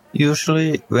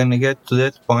 Usually, when I get to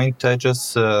that point, I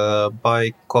just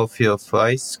buy coffee of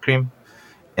ice cream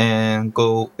and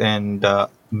go and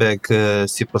beg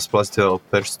C++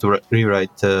 developers to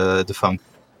rewrite the function.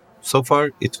 So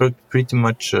far, it worked pretty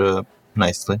much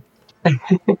nicely.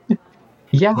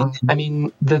 Yeah,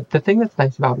 the thing that's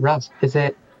nice about Rust is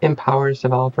it empowers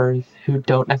developers who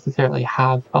don't necessarily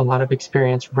have a lot of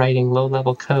experience writing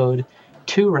low-level code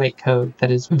to write code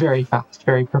that is very fast,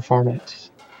 very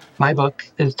performant, my book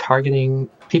is targeting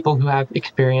people who have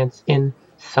experience in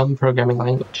some programming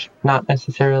language, not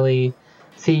necessarily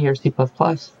C or C++,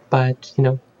 but,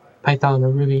 Python or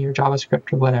Ruby or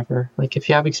JavaScript or whatever. Like if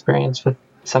you have experience with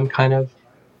some kind of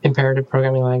imperative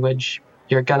programming language,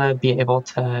 you're gonna be able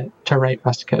to write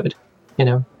Rust code.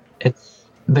 It's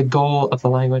the goal of the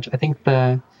language. I think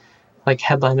the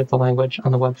headline of the language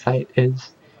on the website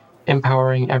is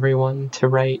empowering everyone to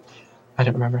write. I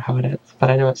don't remember how it is,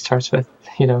 but I know it starts with,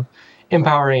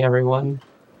 empowering everyone.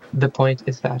 The point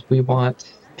is that we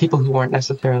want people who weren't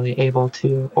necessarily able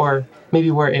to, or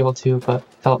maybe were able to, but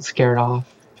felt scared off,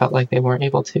 felt like they weren't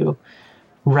able to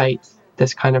write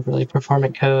this kind of really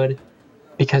performant code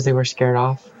because they were scared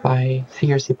off by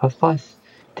C or C++,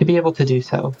 to be able to do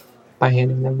so by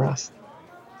handing them Rust.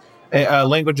 A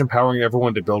language empowering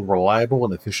everyone to build reliable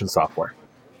and efficient software.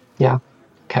 Yeah.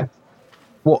 Okay.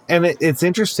 Well, and it's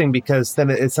interesting because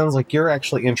then it sounds like you're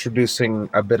actually introducing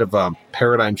a bit of a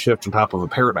paradigm shift on top of a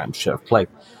paradigm shift. Like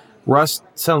Rust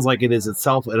sounds like it is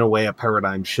itself, in a way, a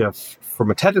paradigm shift from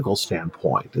a technical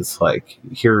standpoint. It's like,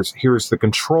 here's the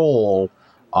control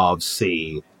of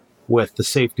C with the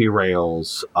safety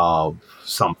rails of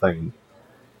something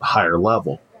higher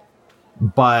level.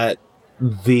 But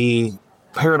the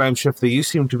paradigm shift that you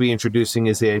seem to be introducing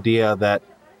is the idea that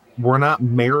we're not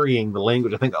marrying the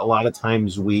language. I think a lot of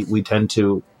times we tend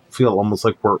to feel almost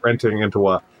like we're entering into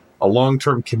a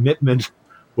long-term commitment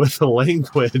with the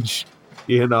language,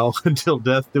 until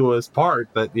death do us part.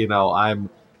 That,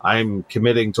 I'm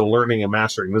committing to learning and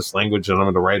mastering this language, and I'm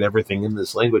going to write everything in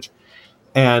this language.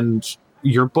 And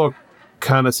your book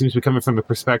kind of seems to be coming from the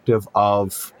perspective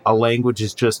of a language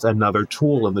is just another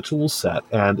tool in the tool set.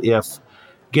 And if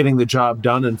getting the job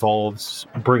done involves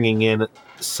bringing in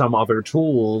some other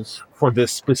tools for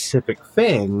this specific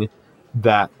thing,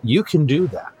 that you can do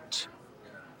that.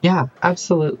 Yeah,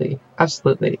 absolutely.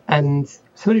 Absolutely. And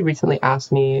somebody recently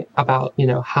asked me about,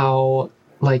 how,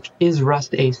 is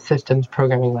Rust a systems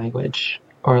programming language?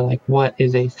 Or what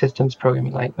is a systems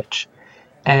programming language?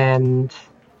 And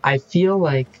I feel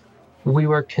like we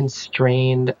were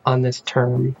constrained on this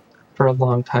term for a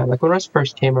long time. Like when Rust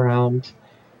first came around,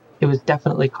 it was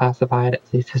definitely classified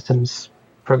as a systems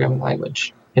programming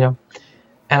language, And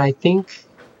I think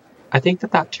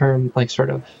that term sort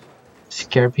of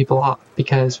scared people off,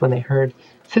 because when they heard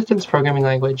systems programming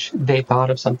language, they thought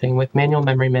of something with manual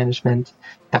memory management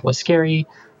that was scary,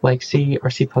 like C or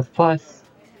C++,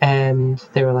 and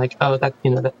they were like, oh,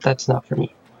 that's not for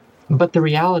me. But the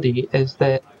reality is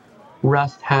that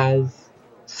Rust has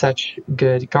such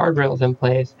good guardrails in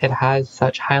place, it has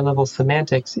such high-level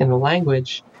semantics in the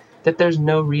language, that there's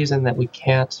no reason that we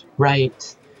can't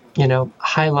write,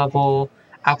 high-level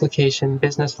application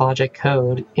business logic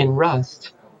code in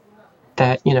Rust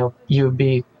that, you would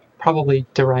be probably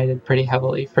derided pretty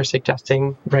heavily for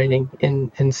suggesting writing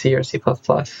in C or C++.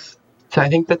 So I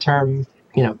think the term,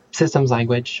 systems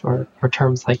language or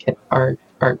terms like it are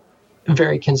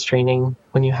very constraining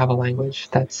when you have a language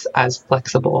that's as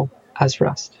flexible as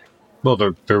Rust. Well,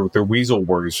 they're weasel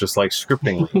words, just like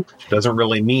scripting language. It doesn't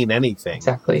really mean anything.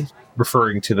 Exactly.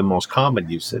 Referring to the most common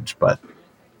usage, but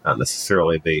not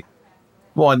necessarily the...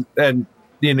 Well, and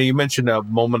you mentioned a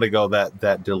moment ago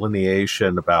that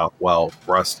delineation about, well,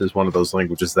 Rust is one of those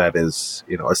languages that is,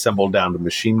 assembled down to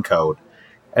machine code.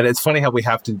 And it's funny how we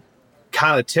have to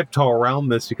kind of tiptoe around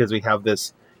this, because we have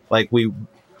this,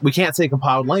 we can't say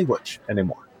compiled language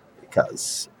anymore,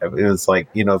 because it's like,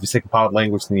 if you say compiled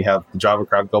language, then you have the Java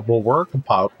crowd go, well, we're a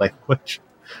compiled language.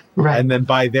 Right. And then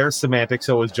by their semantics,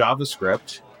 so is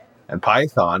JavaScript and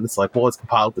Python. It's like, well, it's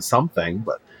compiled to something,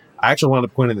 but I actually wanted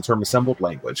to point in the term assembled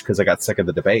language because I got sick of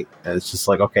the debate. And it's just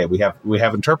like, okay, we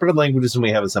have interpreted languages and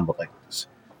we have assembled languages.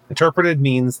 Interpreted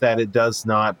means that it does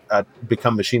not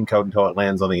become machine code until it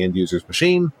lands on the end user's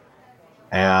machine.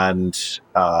 And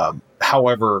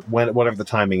however, whatever the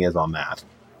timing is on that.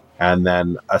 And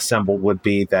then assembled would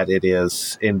be that it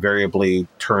is invariably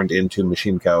turned into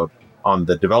machine code on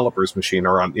the developer's machine,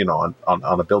 or on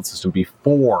a build system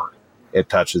before it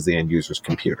touches the end user's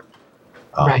computer.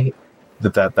 Right.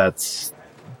 That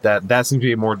seems to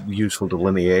be a more useful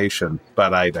delineation,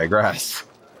 but I digress.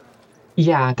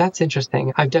 Yeah, that's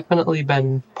interesting. I've definitely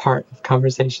been part of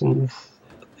conversations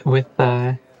with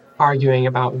arguing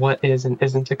about what is and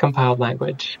isn't a compiled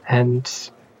language. And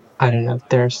I don't know,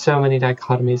 there are so many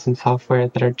dichotomies in software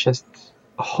that are just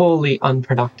wholly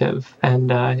unproductive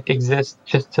and exist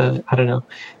just to, I don't know,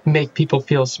 make people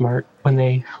feel smart when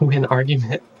they win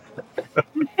arguments.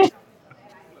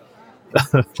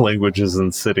 Language is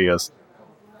insidious.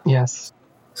 Yes.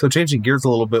 So changing gears a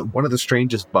little bit, what are the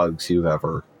strangest bugs you've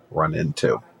ever run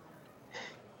into?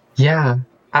 Yeah,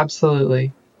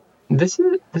 absolutely. This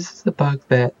is a bug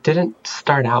that didn't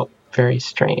start out very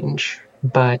strange,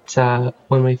 but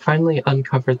when we finally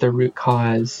uncovered the root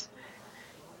cause,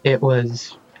 it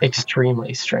was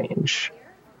extremely strange.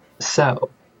 So,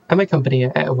 at my company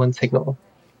at OneSignal,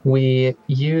 we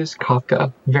use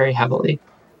Kafka very heavily.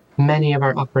 Many of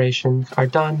our operations are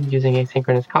done using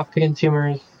asynchronous Kafka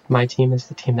consumers. My team is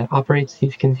the team that operates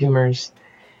these consumers,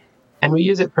 and we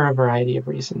use it for a variety of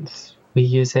reasons. We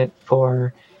use it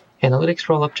for analytics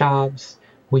roll-up jobs.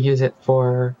 We use it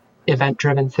for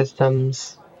event-driven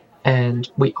systems. And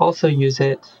we also use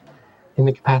it in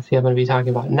the capacity I'm going to be talking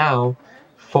about now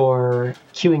for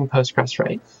queuing Postgres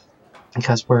writes,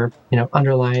 because we're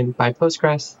underlined by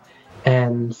Postgres,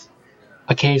 and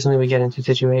occasionally we get into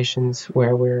situations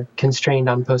where we're constrained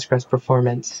on Postgres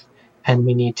performance and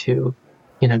we need to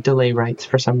delay writes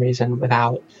for some reason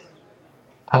without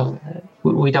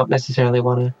we don't necessarily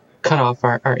want to cut off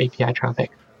our API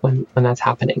traffic when that's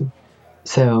happening.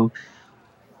 So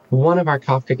one of our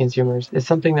Kafka consumers is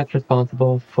something that's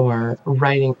responsible for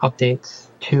writing updates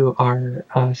to our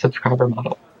subscriber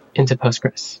model into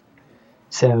Postgres.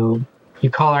 So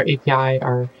you call our API,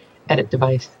 our edit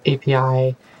device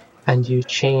API, and you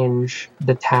change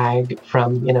the tag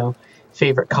from,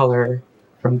 favorite color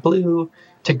from blue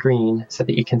to green so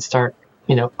that you can start,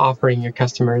 offering your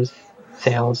customers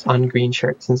sales on green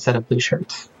shirts instead of blue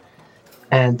shirts.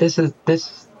 And this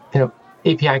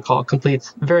API call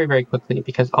completes very, very quickly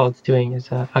because all it's doing is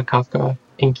a Kafka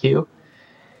enqueue.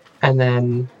 And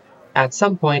then at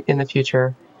some point in the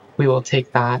future, we will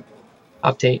take that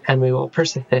update and we will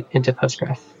persist it into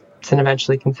Postgres. It's an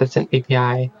eventually consistent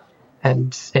API,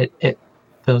 and it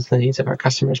fills the needs of our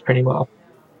customers pretty well.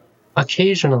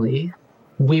 Occasionally,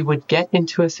 we would get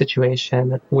into a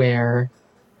situation where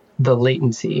the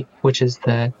latency, which is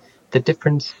the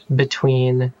difference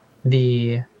between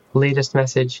the latest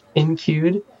message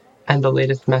in-queued and the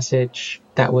latest message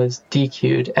that was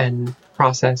dequeued and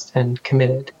processed and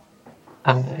committed,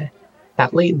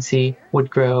 that latency would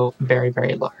grow very,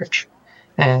 very large.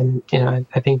 And,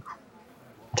 I think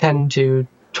 10 to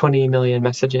 20 million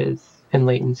messages in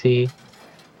latency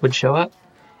would show up.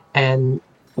 And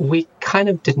we kind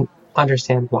of didn't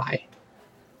understand why.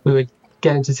 We would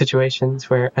get into situations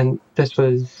where, and this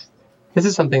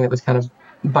is something that was kind of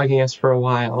bugging us for a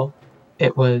while.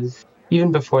 It was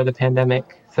even before the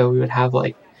pandemic. So we would have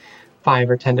like 5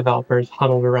 or 10 developers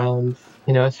huddled around,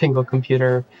 a single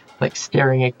computer, like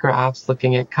staring at graphs,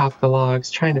 looking at Kafka logs,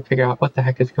 trying to figure out what the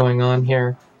heck is going on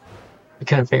here. We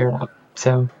couldn't figure it out.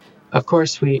 So, of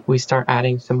course, we start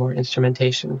adding some more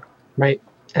instrumentation, right?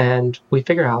 And we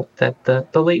figure out that the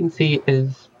latency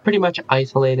is pretty much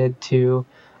isolated to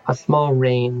a small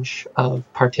range of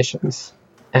partitions.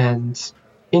 And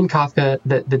in Kafka,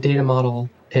 the data model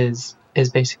is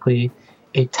basically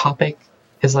a topic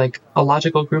is like a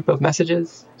logical group of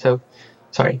messages. So,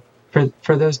 sorry,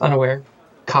 for those unaware,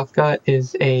 Kafka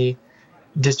is a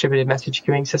distributed message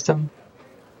queuing system,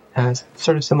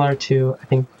 sort of similar to, I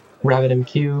think,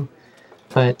 RabbitMQ,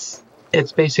 but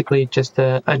it's basically just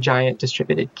a giant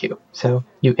distributed queue. So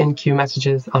you in-queue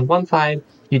messages on one side,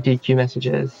 you dequeue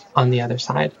messages on the other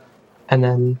side. And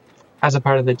then as a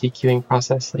part of the dequeuing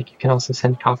process, like you can also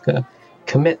send Kafka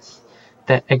commits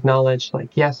that acknowledge,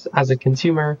 like, yes, as a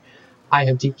consumer, I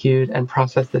have dequeued and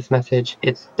processed this message.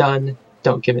 It's done.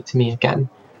 Don't give it to me again.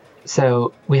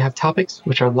 So we have topics,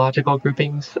 which are logical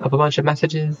groupings of a bunch of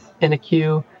messages in a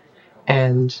queue.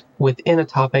 And within a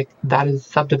topic, that is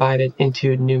subdivided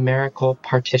into numerical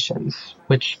partitions,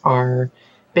 which are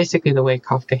basically the way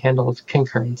Kafka handles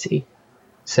concurrency.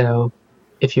 So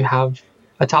if you have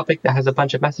a topic that has a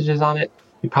bunch of messages on it,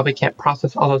 you probably can't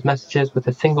process all those messages with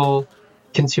a single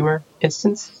consumer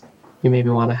instance. You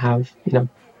maybe want to have,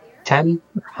 10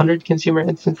 or 100 consumer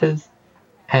instances.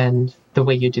 And the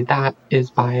way you do that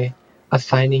is by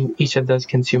assigning each of those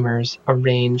consumers a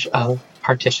range of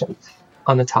partitions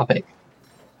on the topic.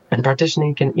 And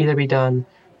partitioning can either be done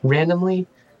randomly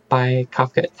by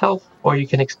Kafka itself, or you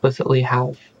can explicitly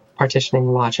have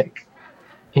partitioning logic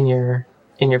in your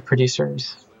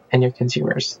producers and your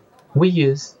consumers. We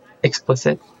use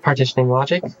explicit partitioning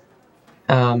logic,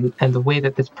 and the way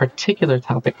that this particular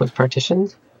topic was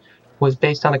partitioned was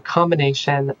based on a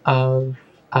combination of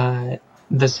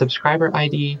the subscriber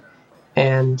ID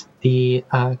and the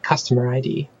customer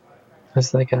ID. It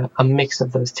was like a mix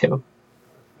of those two.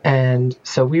 And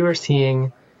so we were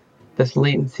seeing this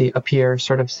latency appear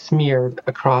sort of smeared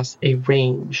across a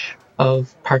range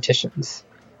of partitions.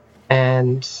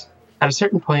 And at a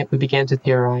certain point, we began to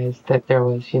theorize that there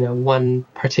was, one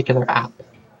particular app,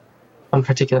 one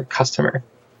particular customer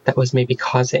that was maybe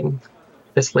causing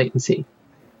this latency.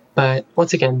 But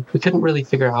once again, we couldn't really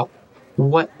figure out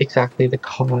what exactly the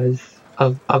cause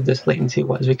of this latency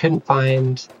was. We couldn't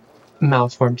find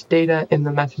malformed data in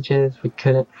the messages. We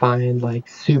couldn't find like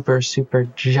super, super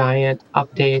giant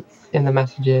updates in the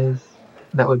messages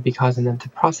that would be causing them to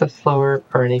process slower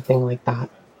or anything like that.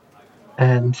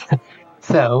 And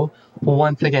so,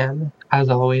 once again, as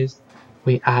always,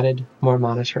 we added more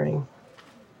monitoring.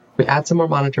 We add some more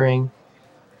monitoring,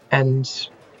 and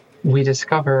we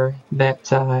discover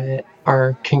that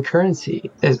our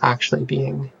concurrency is actually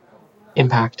being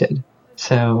impacted.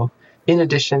 So, in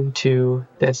addition to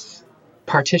this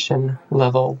partition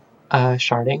level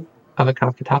sharding of a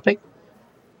Kafka topic,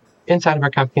 inside of our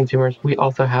Kafka consumers, we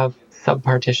also have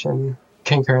subpartition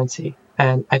concurrency.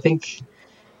 And I think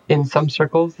in some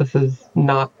circles, this is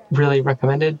not really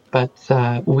recommended, but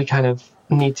we kind of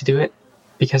need to do it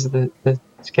because of the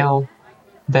scale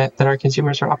that our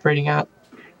consumers are operating at.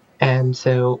 And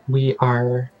so we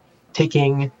are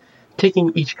taking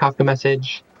each Kafka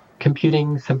message,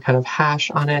 computing some kind of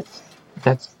hash on it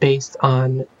that's based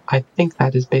on, I think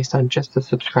that is based on just the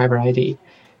subscriber ID,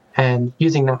 and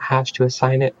using that hash to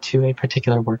assign it to a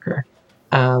particular worker.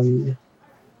 And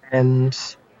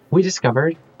we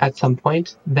discovered at some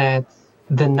point that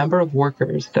the number of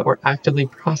workers that were actively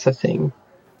processing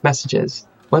messages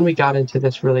when we got into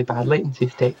this really bad latency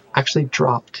state actually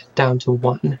dropped down to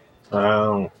 1.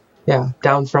 Oh. Yeah,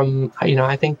 down from,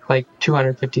 I think like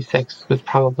 256 was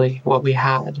probably what we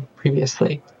had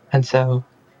previously. And so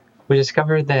we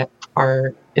discovered that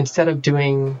instead of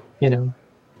doing,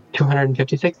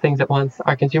 256 things at once,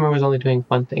 our consumer was only doing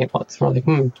one thing at once. We're like,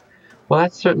 well,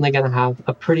 that's certainly going to have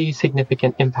a pretty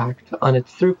significant impact on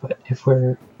its throughput if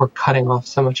we're cutting off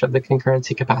so much of the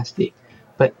concurrency capacity.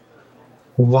 But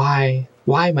why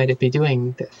might it be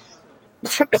doing this?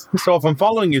 So if I'm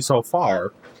following you so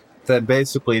far, then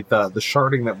basically the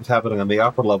sharding that was happening on the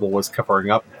upper level was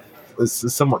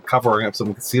somewhat covering up,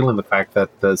 some concealing the fact that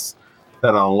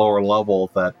on a lower level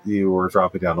that you were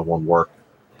dropping down to 1 work.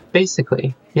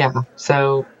 Basically, yeah.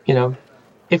 So,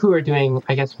 if we were doing,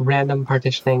 I guess, random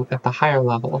partitioning at the higher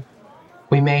level,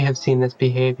 we may have seen this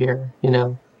behavior,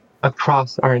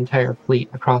 across our entire fleet,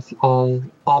 across all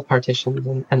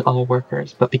partitions and all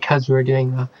workers. But because we were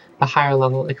doing the higher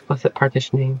level explicit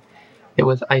partitioning, it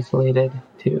was isolated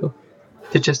to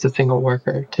just a single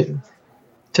worker, to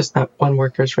just that one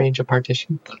worker's range of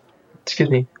partition. Excuse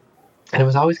me. And it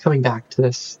was always coming back to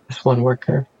this one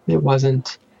worker. It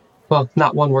wasn't, well,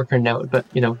 not one worker node, but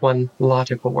one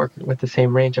logical worker with the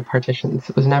same range of partitions.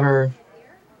 It was never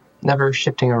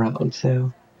shifting around.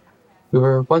 So we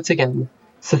were once again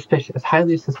suspicious,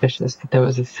 highly suspicious, that there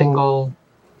was a single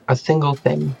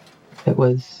thing that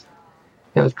was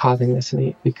causing this,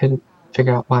 and we couldn't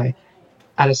figure out why.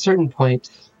 At a certain point,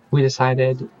 we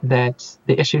decided that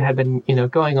the issue had been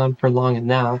going on for long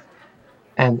enough,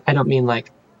 and I don't mean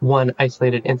like one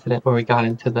isolated incident where we got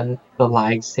into the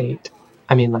lag state.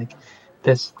 I mean like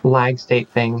this lag state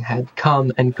thing had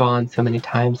come and gone so many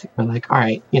times that we're like, all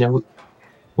right,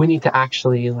 we need to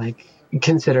actually like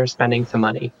consider spending some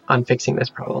money on fixing this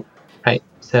problem, right?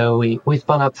 So we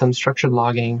spun up some structured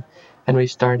logging, and we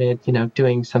started,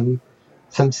 doing some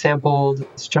sampled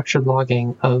structured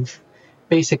logging of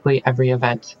basically every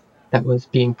event that was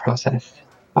being processed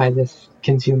by this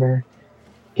consumer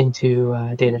into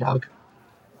Datadog.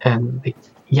 And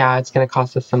yeah, it's going to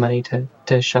cost us some money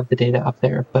to shove the data up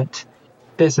there, but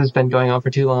this has been going on for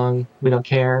too long. We don't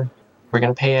care. We're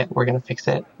going to pay it. We're going to fix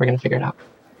it. We're going to figure it out.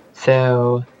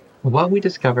 So what we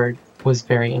discovered was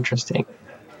very interesting.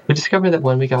 We discovered that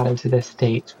when we got into this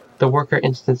state, the worker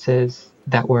instances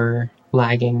that were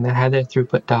lagging, that had their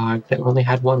throughput dog, that only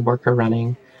had one worker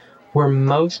running, were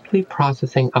mostly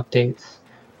processing updates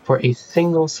for a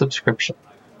single subscription.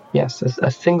 Yes, a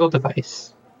single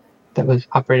device that was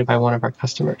operated by one of our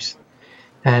customers.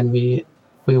 And we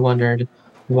wondered,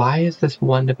 why is this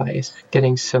one device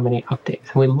getting so many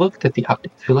updates? And we looked at the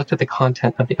updates. We looked at the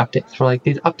content of the updates. We're like,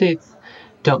 these updates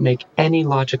don't make any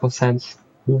logical sense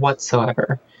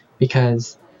whatsoever,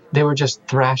 because they were just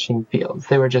thrashing fields.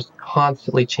 They were just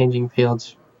constantly changing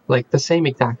fields, like the same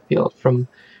exact field from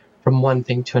one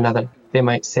thing to another. They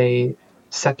might say,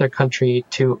 set their country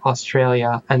to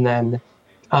Australia, and then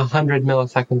 100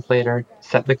 milliseconds later,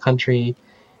 set the country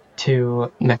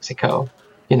to Mexico.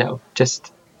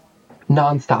 Just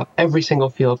nonstop. Every single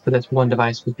field for this one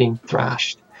device was being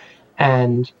thrashed.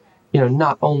 And,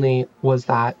 not only was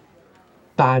that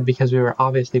bad because we were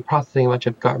obviously processing a bunch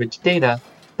of garbage data,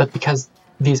 but because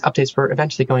these updates were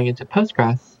eventually going into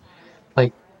Postgres,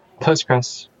 like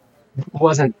Postgres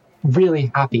wasn't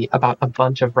really happy about a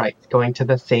bunch of writes going to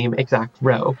the same exact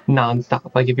row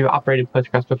nonstop. Like if you operated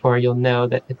Postgres before, you'll know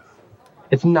that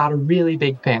it's not a really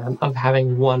big fan of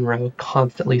having one row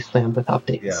constantly slammed with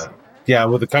updates. Yeah,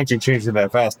 with the country changing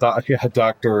that fast,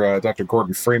 Dr.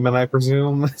 Gordon Freeman, I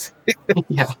presume.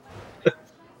 Yeah.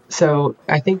 So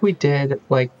I think we did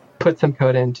like put some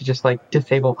code in to just like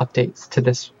disable updates to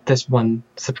this one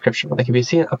subscription. Like if you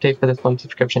see an update for this one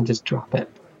subscription, just drop it.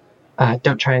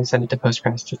 Don't try and send it to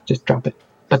Postgres. Just drop it.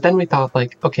 But then we thought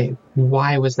like, okay,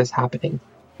 why was this happening?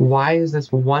 Why is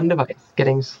this one device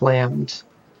getting slammed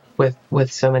with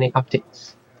so many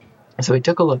updates? So we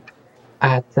took a look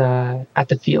at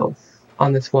the fields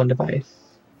on this one device,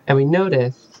 and we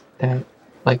noticed that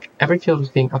like every field was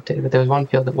being updated, but there was one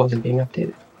field that wasn't being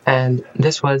updated, and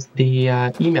this was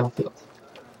the email field.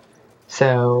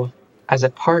 So as a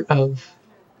part of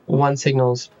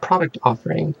OneSignal's product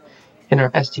offering, in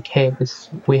our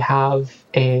SDKs, we have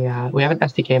an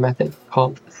SDK method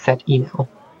called setEmail.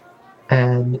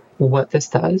 And what this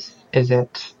does is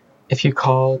if you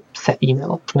call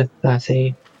setEmail with,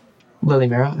 say,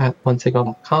 LilyMara at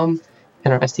onesignal.com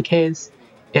in our SDKs,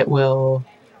 it will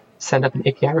send up an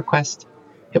API request.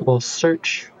 It will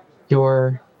search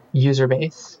your user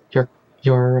base, your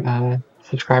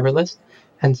subscriber list,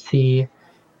 and see,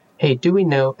 hey, do we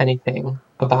know anything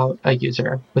about a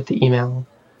user with the email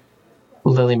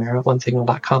LilyMara at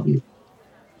onesignal.com?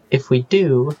 If we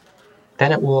do,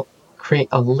 then it will create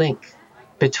a link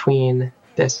between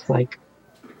this like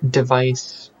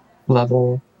device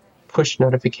level push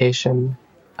notification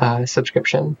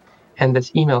subscription and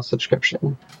this email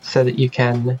subscription, so that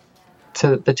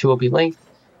the two will be linked.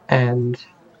 And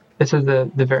this is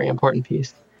the very important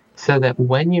piece, so that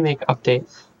when you make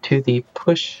updates to the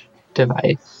push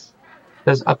device,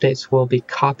 those updates will be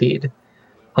copied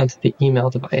onto the email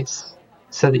device,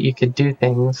 so that you could do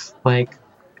things like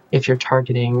if you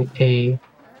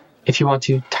want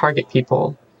to target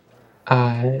people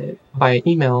via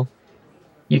email,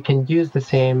 you can use the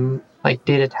same like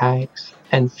data tags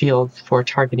and fields for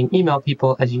targeting email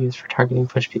people as you use for targeting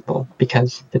push people,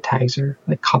 because the tags are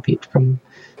like copied from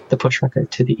the push record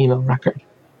to the email record.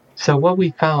 So what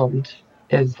we found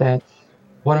is that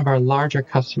one of our larger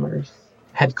customers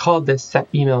had called this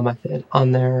setEmail method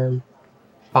on their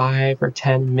 5 or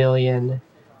 10 million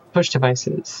push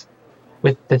devices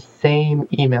with the same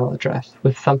email address,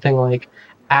 with something like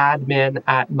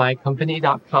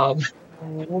admin@mycompany.com.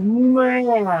 Oh,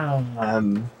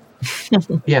 man.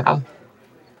 Yeah.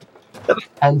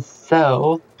 And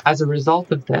so, as a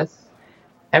result of this,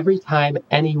 every time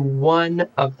any one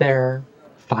of their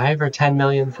 5 or 10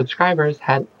 million subscribers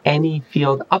had any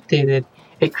field updated,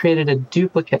 it created a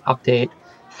duplicate update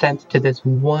sent to this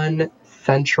one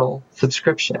central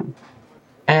subscription.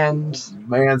 And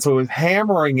Man, so it was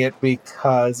hammering it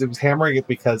because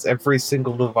every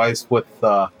single device with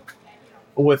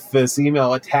this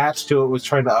email attached to it was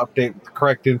trying to update the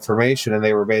correct information, and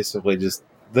they were basically just,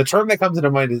 the term that comes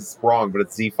into mind is wrong, but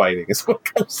it's Z fighting. It's what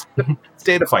comes. It's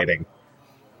data fighting.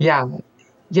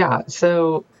 yeah.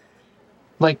 So,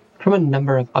 like, from a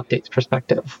number of updates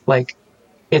perspective, like,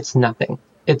 it's nothing.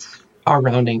 It's a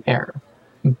rounding error.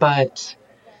 But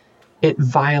it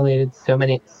violated so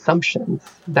many assumptions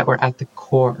that were at the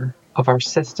core of our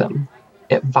system.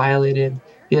 It violated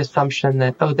the assumption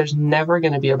that, oh, there's never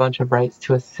going to be a bunch of writes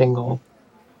to a single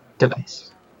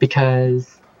device,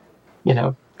 because,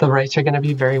 the writes are going to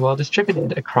be very well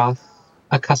distributed across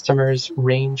a customer's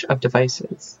range of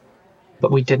devices.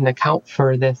 But we didn't account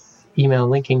for this email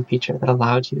linking feature that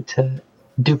allowed you to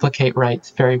duplicate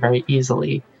writes very, very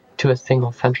easily to a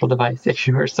single central device if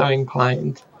you were so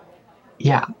inclined.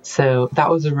 Yeah, so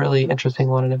that was a really interesting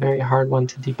one and a very hard one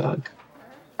to debug.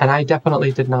 And I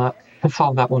definitely did not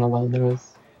solve that one alone.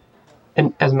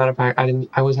 And as a matter of fact,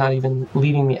 I was not even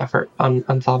leading the effort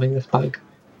on solving this bug,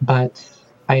 but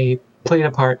I played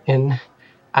a part in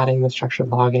adding the structured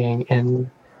logging and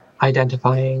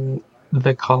identifying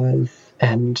the cause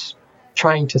and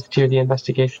trying to steer the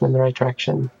investigation in the right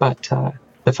direction. But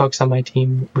the folks on my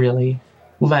team really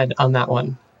led on that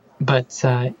one. But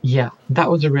yeah, that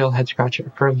was a real head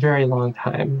scratcher for a very long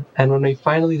time. And when we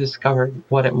finally discovered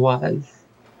what it was,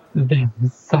 there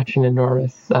was such an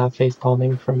enormous face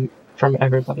palming from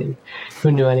everybody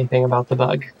who knew anything about the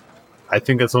bug. I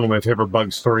think that's one of my favorite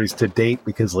bug stories to date,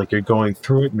 because like you're going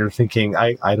through it and you're thinking,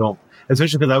 I don't,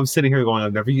 especially because I was sitting here going,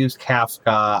 I've never used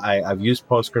Kafka, I've used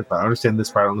Postgres, but I understand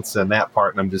this part, I don't understand that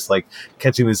part, and I'm just like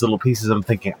catching these little pieces, and I'm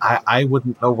thinking, I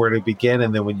wouldn't know where to begin,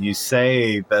 and then when you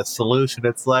say the solution,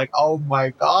 it's like, oh my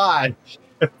god,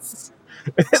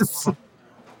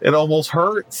 it almost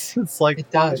hurts. It's like,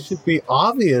 It does. It should be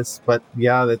obvious, but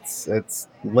yeah, it's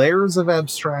layers of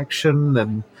abstraction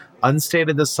and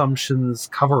unstated assumptions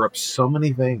cover up so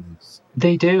many things.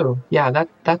 They do. Yeah,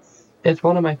 that's It's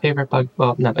one of my favorite bug.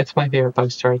 Well, no, it's my favorite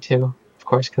bug story too, of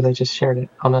course, because I just shared it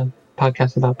on a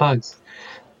podcast about bugs.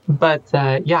 But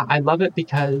yeah, I love it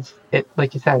because it,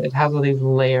 like you said, it has all these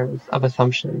layers of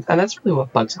assumptions, and that's really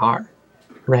what bugs are,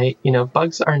 right?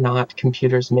 Bugs are not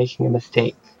computers making a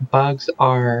mistake. Bugs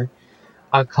are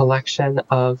a collection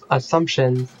of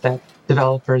assumptions that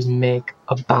developers make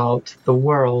about the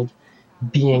world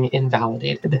being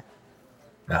invalidated.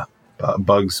 Yeah.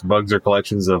 Bugs are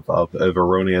collections of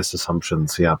erroneous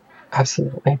assumptions. Yeah.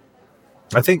 Absolutely.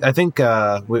 I think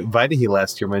Vitahe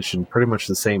last year mentioned pretty much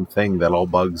the same thing, that all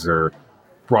bugs are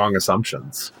wrong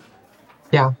assumptions.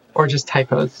 Yeah, or just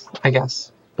typos, I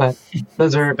guess. But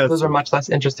those are much less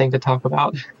interesting to talk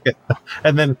about. Yeah.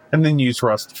 And then use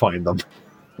Rust to find them.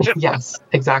 Yes,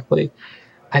 exactly.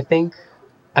 I think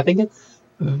it's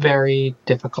very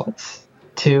difficult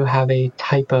to have a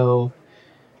typo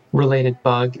related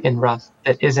bug in Rust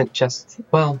that isn't just,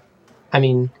 well, I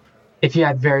mean, if you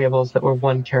had variables that were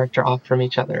one character off from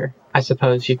each other, I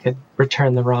suppose you could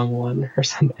return the wrong one or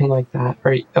something like that.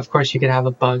 Or, of course, you could have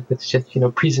a bug that's just,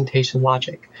 presentation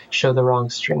logic, show the wrong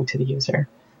string to the user.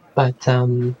 But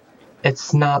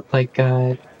it's not like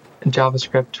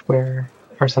JavaScript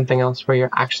or something else where you're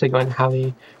actually going to have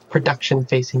a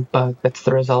production-facing bug that's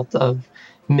the result of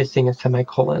missing a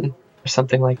semicolon or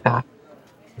something like that.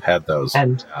 Had those.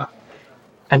 And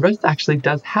Rust actually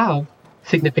does have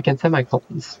significant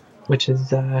semicolons, which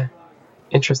is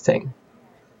interesting.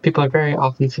 People are very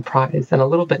often surprised and a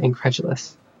little bit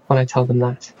incredulous when I tell them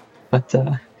that. But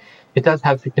it does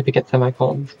have significant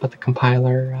semicolons, but the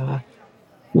compiler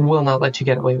will not let you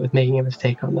get away with making a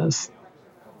mistake on those.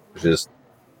 Which is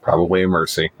probably a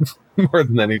mercy more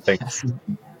than anything. Yes.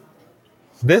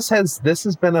 This has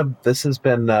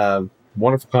been a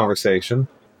wonderful conversation.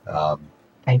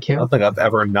 Thank you. I don't think I've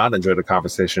ever not enjoyed a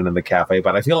conversation in the cafe,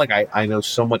 but I feel like I know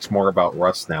so much more about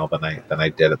Rust now than I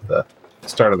did at the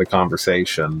start of the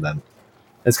conversation. And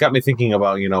it's got me thinking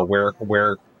about,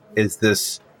 where is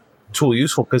this tool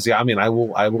useful? Because I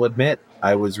will admit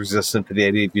I was resistant to the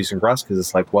idea of using Rust, because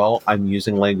it's like, well, I'm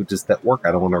using languages that work.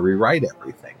 I don't want to rewrite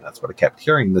everything. That's what I kept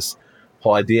hearing, this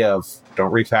whole idea of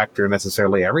don't refactor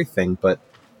necessarily everything, but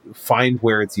find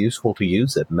where it's useful to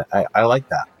use it. And I like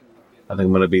that. I think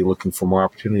I'm going to be looking for more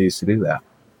opportunities to do that.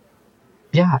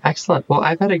 Yeah, excellent. Well,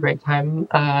 I've had a great time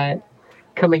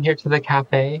coming here to the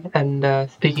cafe and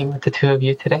speaking with the two of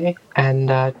you today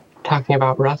and talking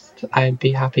about Rust. I'd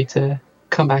be happy to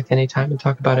come back anytime and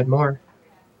talk about it more.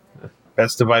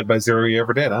 Best divide by zero you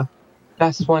ever did, huh?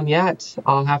 Best one yet.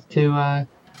 I'll have to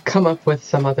come up with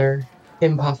some other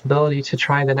impossibility to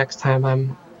try the next time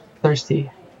I'm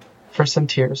thirsty for some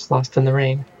tears lost in the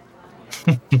rain.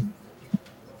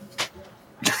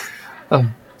 Oh,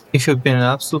 you've been an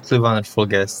absolutely wonderful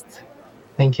guest.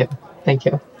 Thank you. Thank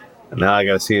you. And now I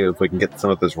got to see if we can get some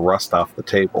of this Rust off the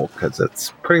table, because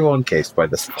it's pretty well encased by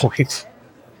this point.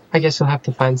 I guess you'll have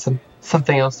to find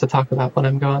something else to talk about when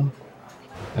I'm gone.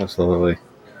 Absolutely.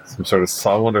 Some sort of,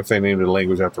 I wonder if they named a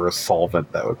language after a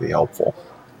solvent. That would be helpful.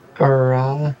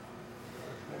 Or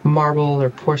marble or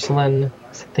porcelain,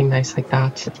 something nice like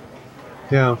that.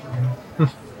 Yeah.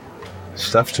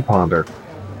 Stuff to ponder.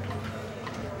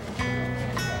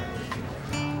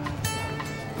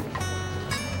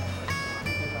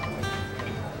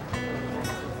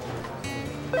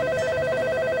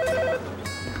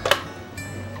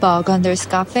 Bog Hunters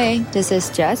Cafe, this is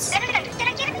Jess.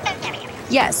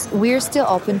 Yes, we're still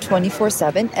open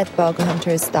 24/7 at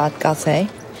boghunters.cafe.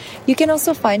 You can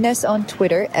also find us on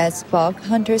Twitter as Bog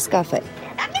Hunters Cafe.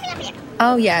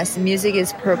 Oh yes, music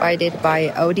is provided by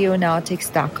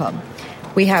audionautics.com.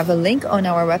 We have a link on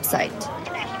our website.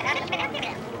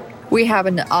 We have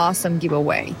an awesome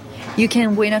giveaway. You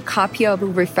can win a copy of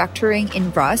Refactoring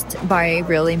in Rust by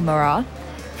Really Mora.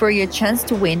 For your chance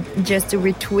to win, just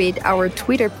retweet our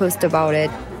Twitter post about it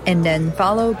and then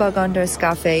follow Bug Hunters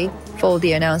Cafe for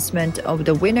the announcement of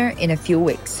the winner in a few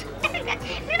weeks.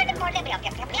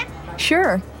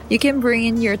 Sure, you can bring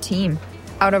in your team.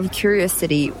 Out of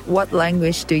curiosity, what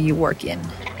language do you work in?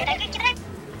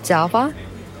 Java?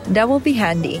 That will be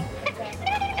handy.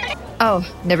 Oh,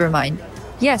 never mind.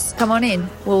 Yes, come on in.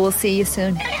 We will see you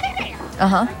soon.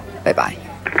 Bye-bye.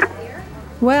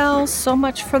 Well, so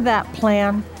much for that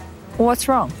plan. What's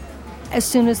wrong? As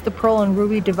soon as the Perl and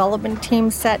Ruby development team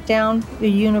sat down, the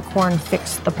unicorn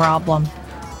fixed the problem.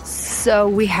 So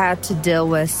we had to deal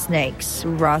with snakes,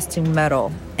 rusting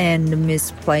metal, and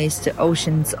misplaced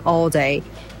oceans all day.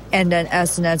 And then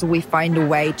as soon as we find a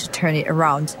way to turn it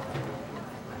around,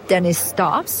 then it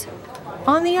stops?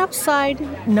 On the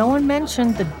upside, no one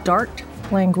mentioned the Dart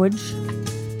language.